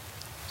past.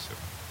 So.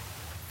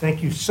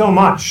 Thank you so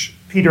much,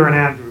 Peter and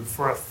Andrew,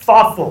 for a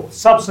thoughtful,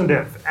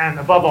 substantive, and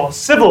above all,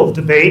 civil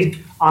debate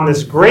on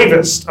this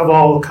gravest of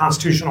all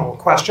constitutional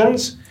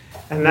questions.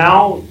 And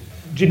now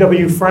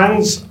GW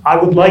friends, I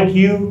would like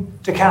you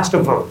to cast a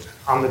vote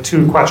on the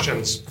two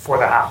questions before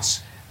the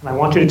House. And I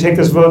want you to take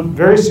this vote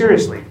very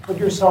seriously. Put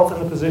yourself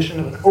in the position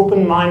of an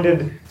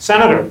open-minded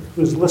senator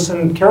who's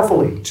listened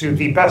carefully to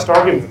the best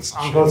arguments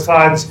on both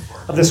sides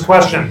of this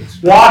question.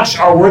 Watch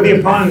our worthy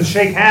opponents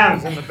shake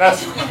hands in the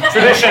best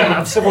tradition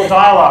of civil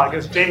dialogue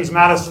as James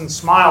Madison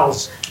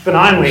smiles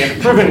benignly and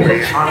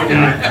approvingly on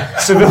the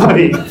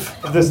civility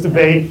of this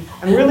debate.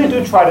 And really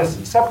do try to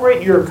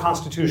separate your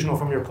constitutional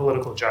from your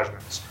political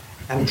judgments.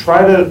 And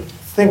try to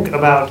think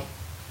about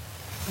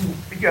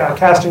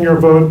casting your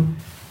vote.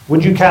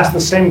 Would you cast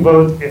the same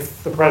vote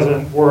if the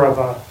president were of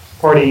a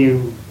party,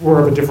 you were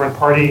of a different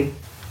party?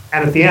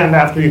 And at the end,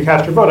 after you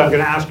cast your vote, I'm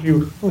going to ask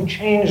you who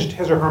changed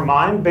his or her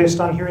mind based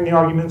on hearing the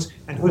arguments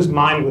and whose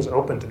mind was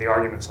open to the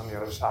arguments on the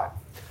other side.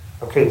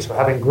 Okay, so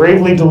having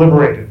gravely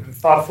deliberated and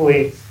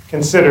thoughtfully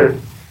considered,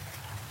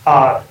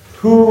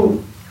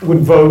 who would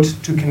vote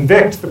to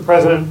convict the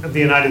President of the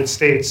United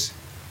States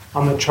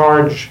on the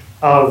charge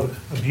of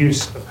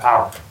abuse of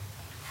power?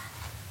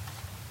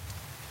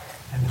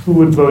 And who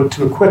would vote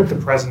to acquit the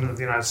President of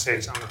the United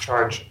States on the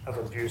charge of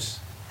abuse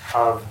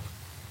of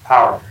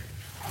power?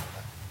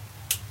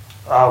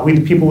 We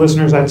the people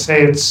listeners, I'd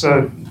say it's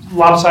a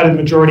lopsided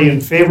majority in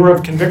favor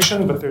of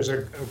conviction, but there's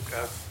a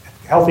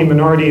healthy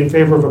minority in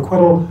favor of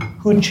acquittal.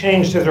 Who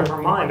changed his or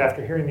her mind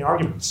after hearing the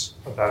arguments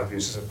about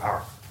abuses of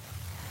power?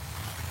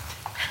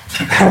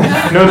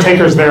 No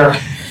takers there.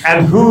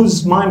 And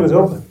whose mind was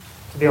open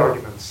to the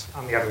arguments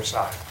on the other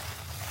side?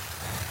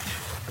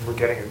 And we're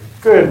getting a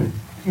good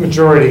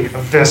majority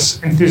of this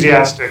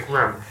enthusiastic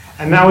room.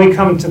 And now we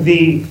come to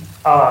the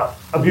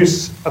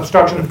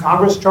obstruction of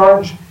Congress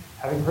charge.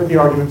 Having heard the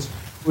arguments,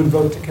 who would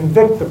vote to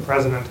convict the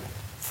president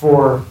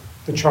for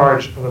the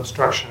charge of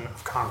obstruction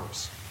of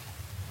Congress?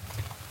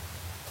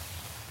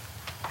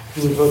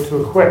 Who would vote to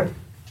acquit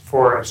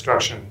for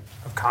obstruction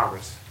of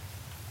Congress?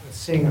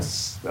 Seeing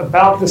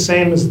about the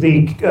same as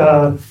the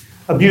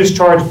abuse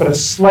charge, but a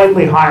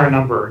slightly higher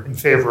number in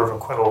favor of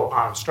acquittal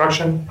on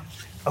obstruction.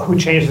 Who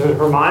changed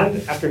her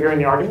mind after hearing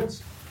the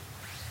arguments?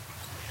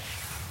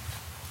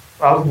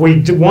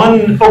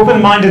 One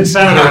open-minded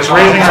senator is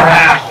raising her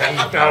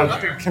hand,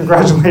 and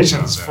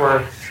congratulations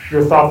for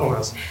your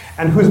thoughtfulness.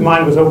 And whose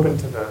mind was open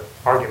to the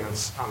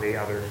arguments on the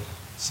other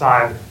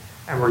side,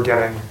 and we're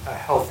getting a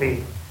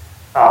healthy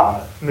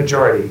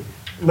majority.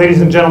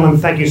 Ladies and gentlemen,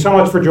 thank you so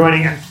much for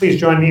joining, and please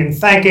join me in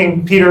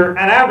thanking Peter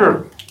and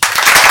Andrew.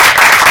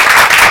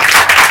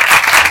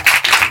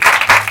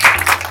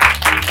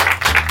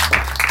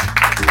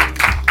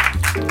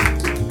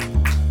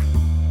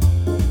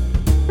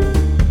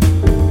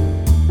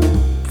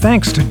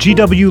 Thanks to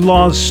GW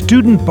Law's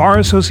Student Bar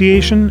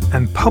Association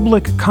and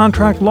Public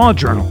Contract Law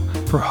Journal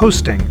for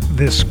hosting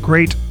this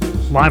great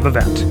live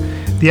event.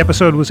 The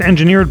episode was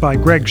engineered by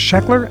Greg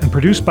Scheckler and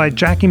produced by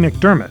Jackie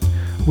McDermott,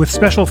 with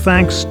special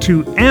thanks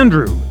to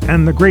Andrew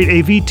and the great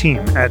AV team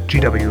at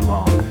GW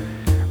Law.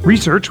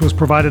 Research was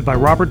provided by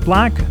Robert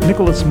Black,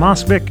 Nicholas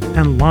Mosvik,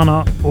 and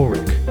Lana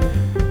Ulrich.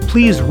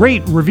 Please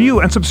rate, review,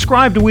 and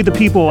subscribe to We the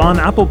People on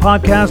Apple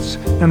Podcasts,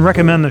 and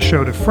recommend the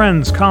show to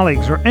friends,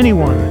 colleagues, or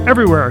anyone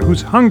everywhere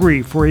who's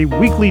hungry for a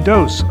weekly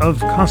dose of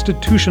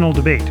constitutional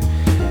debate.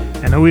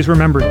 And always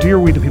remember, dear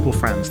We the People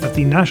friends, that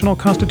the National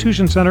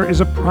Constitution Center is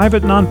a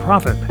private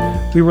nonprofit.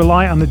 We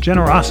rely on the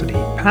generosity,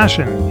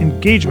 passion,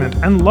 engagement,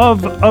 and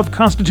love of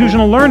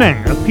constitutional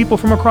learning of people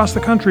from across the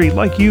country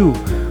like you,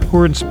 who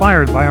are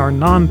inspired by our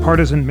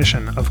nonpartisan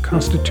mission of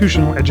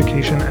constitutional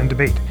education and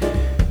debate.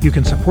 You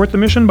can support the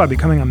mission by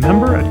becoming a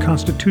member at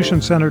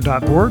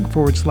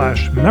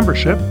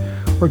constitutioncenter.org/membership,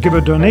 or give a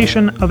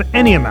donation of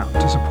any amount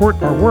to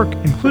support our work,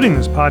 including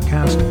this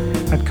podcast,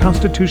 at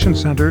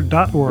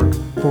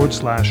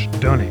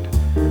constitutioncenter.org/donate.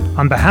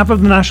 On behalf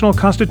of the National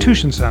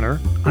Constitution Center,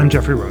 I'm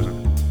Jeffrey Rosen.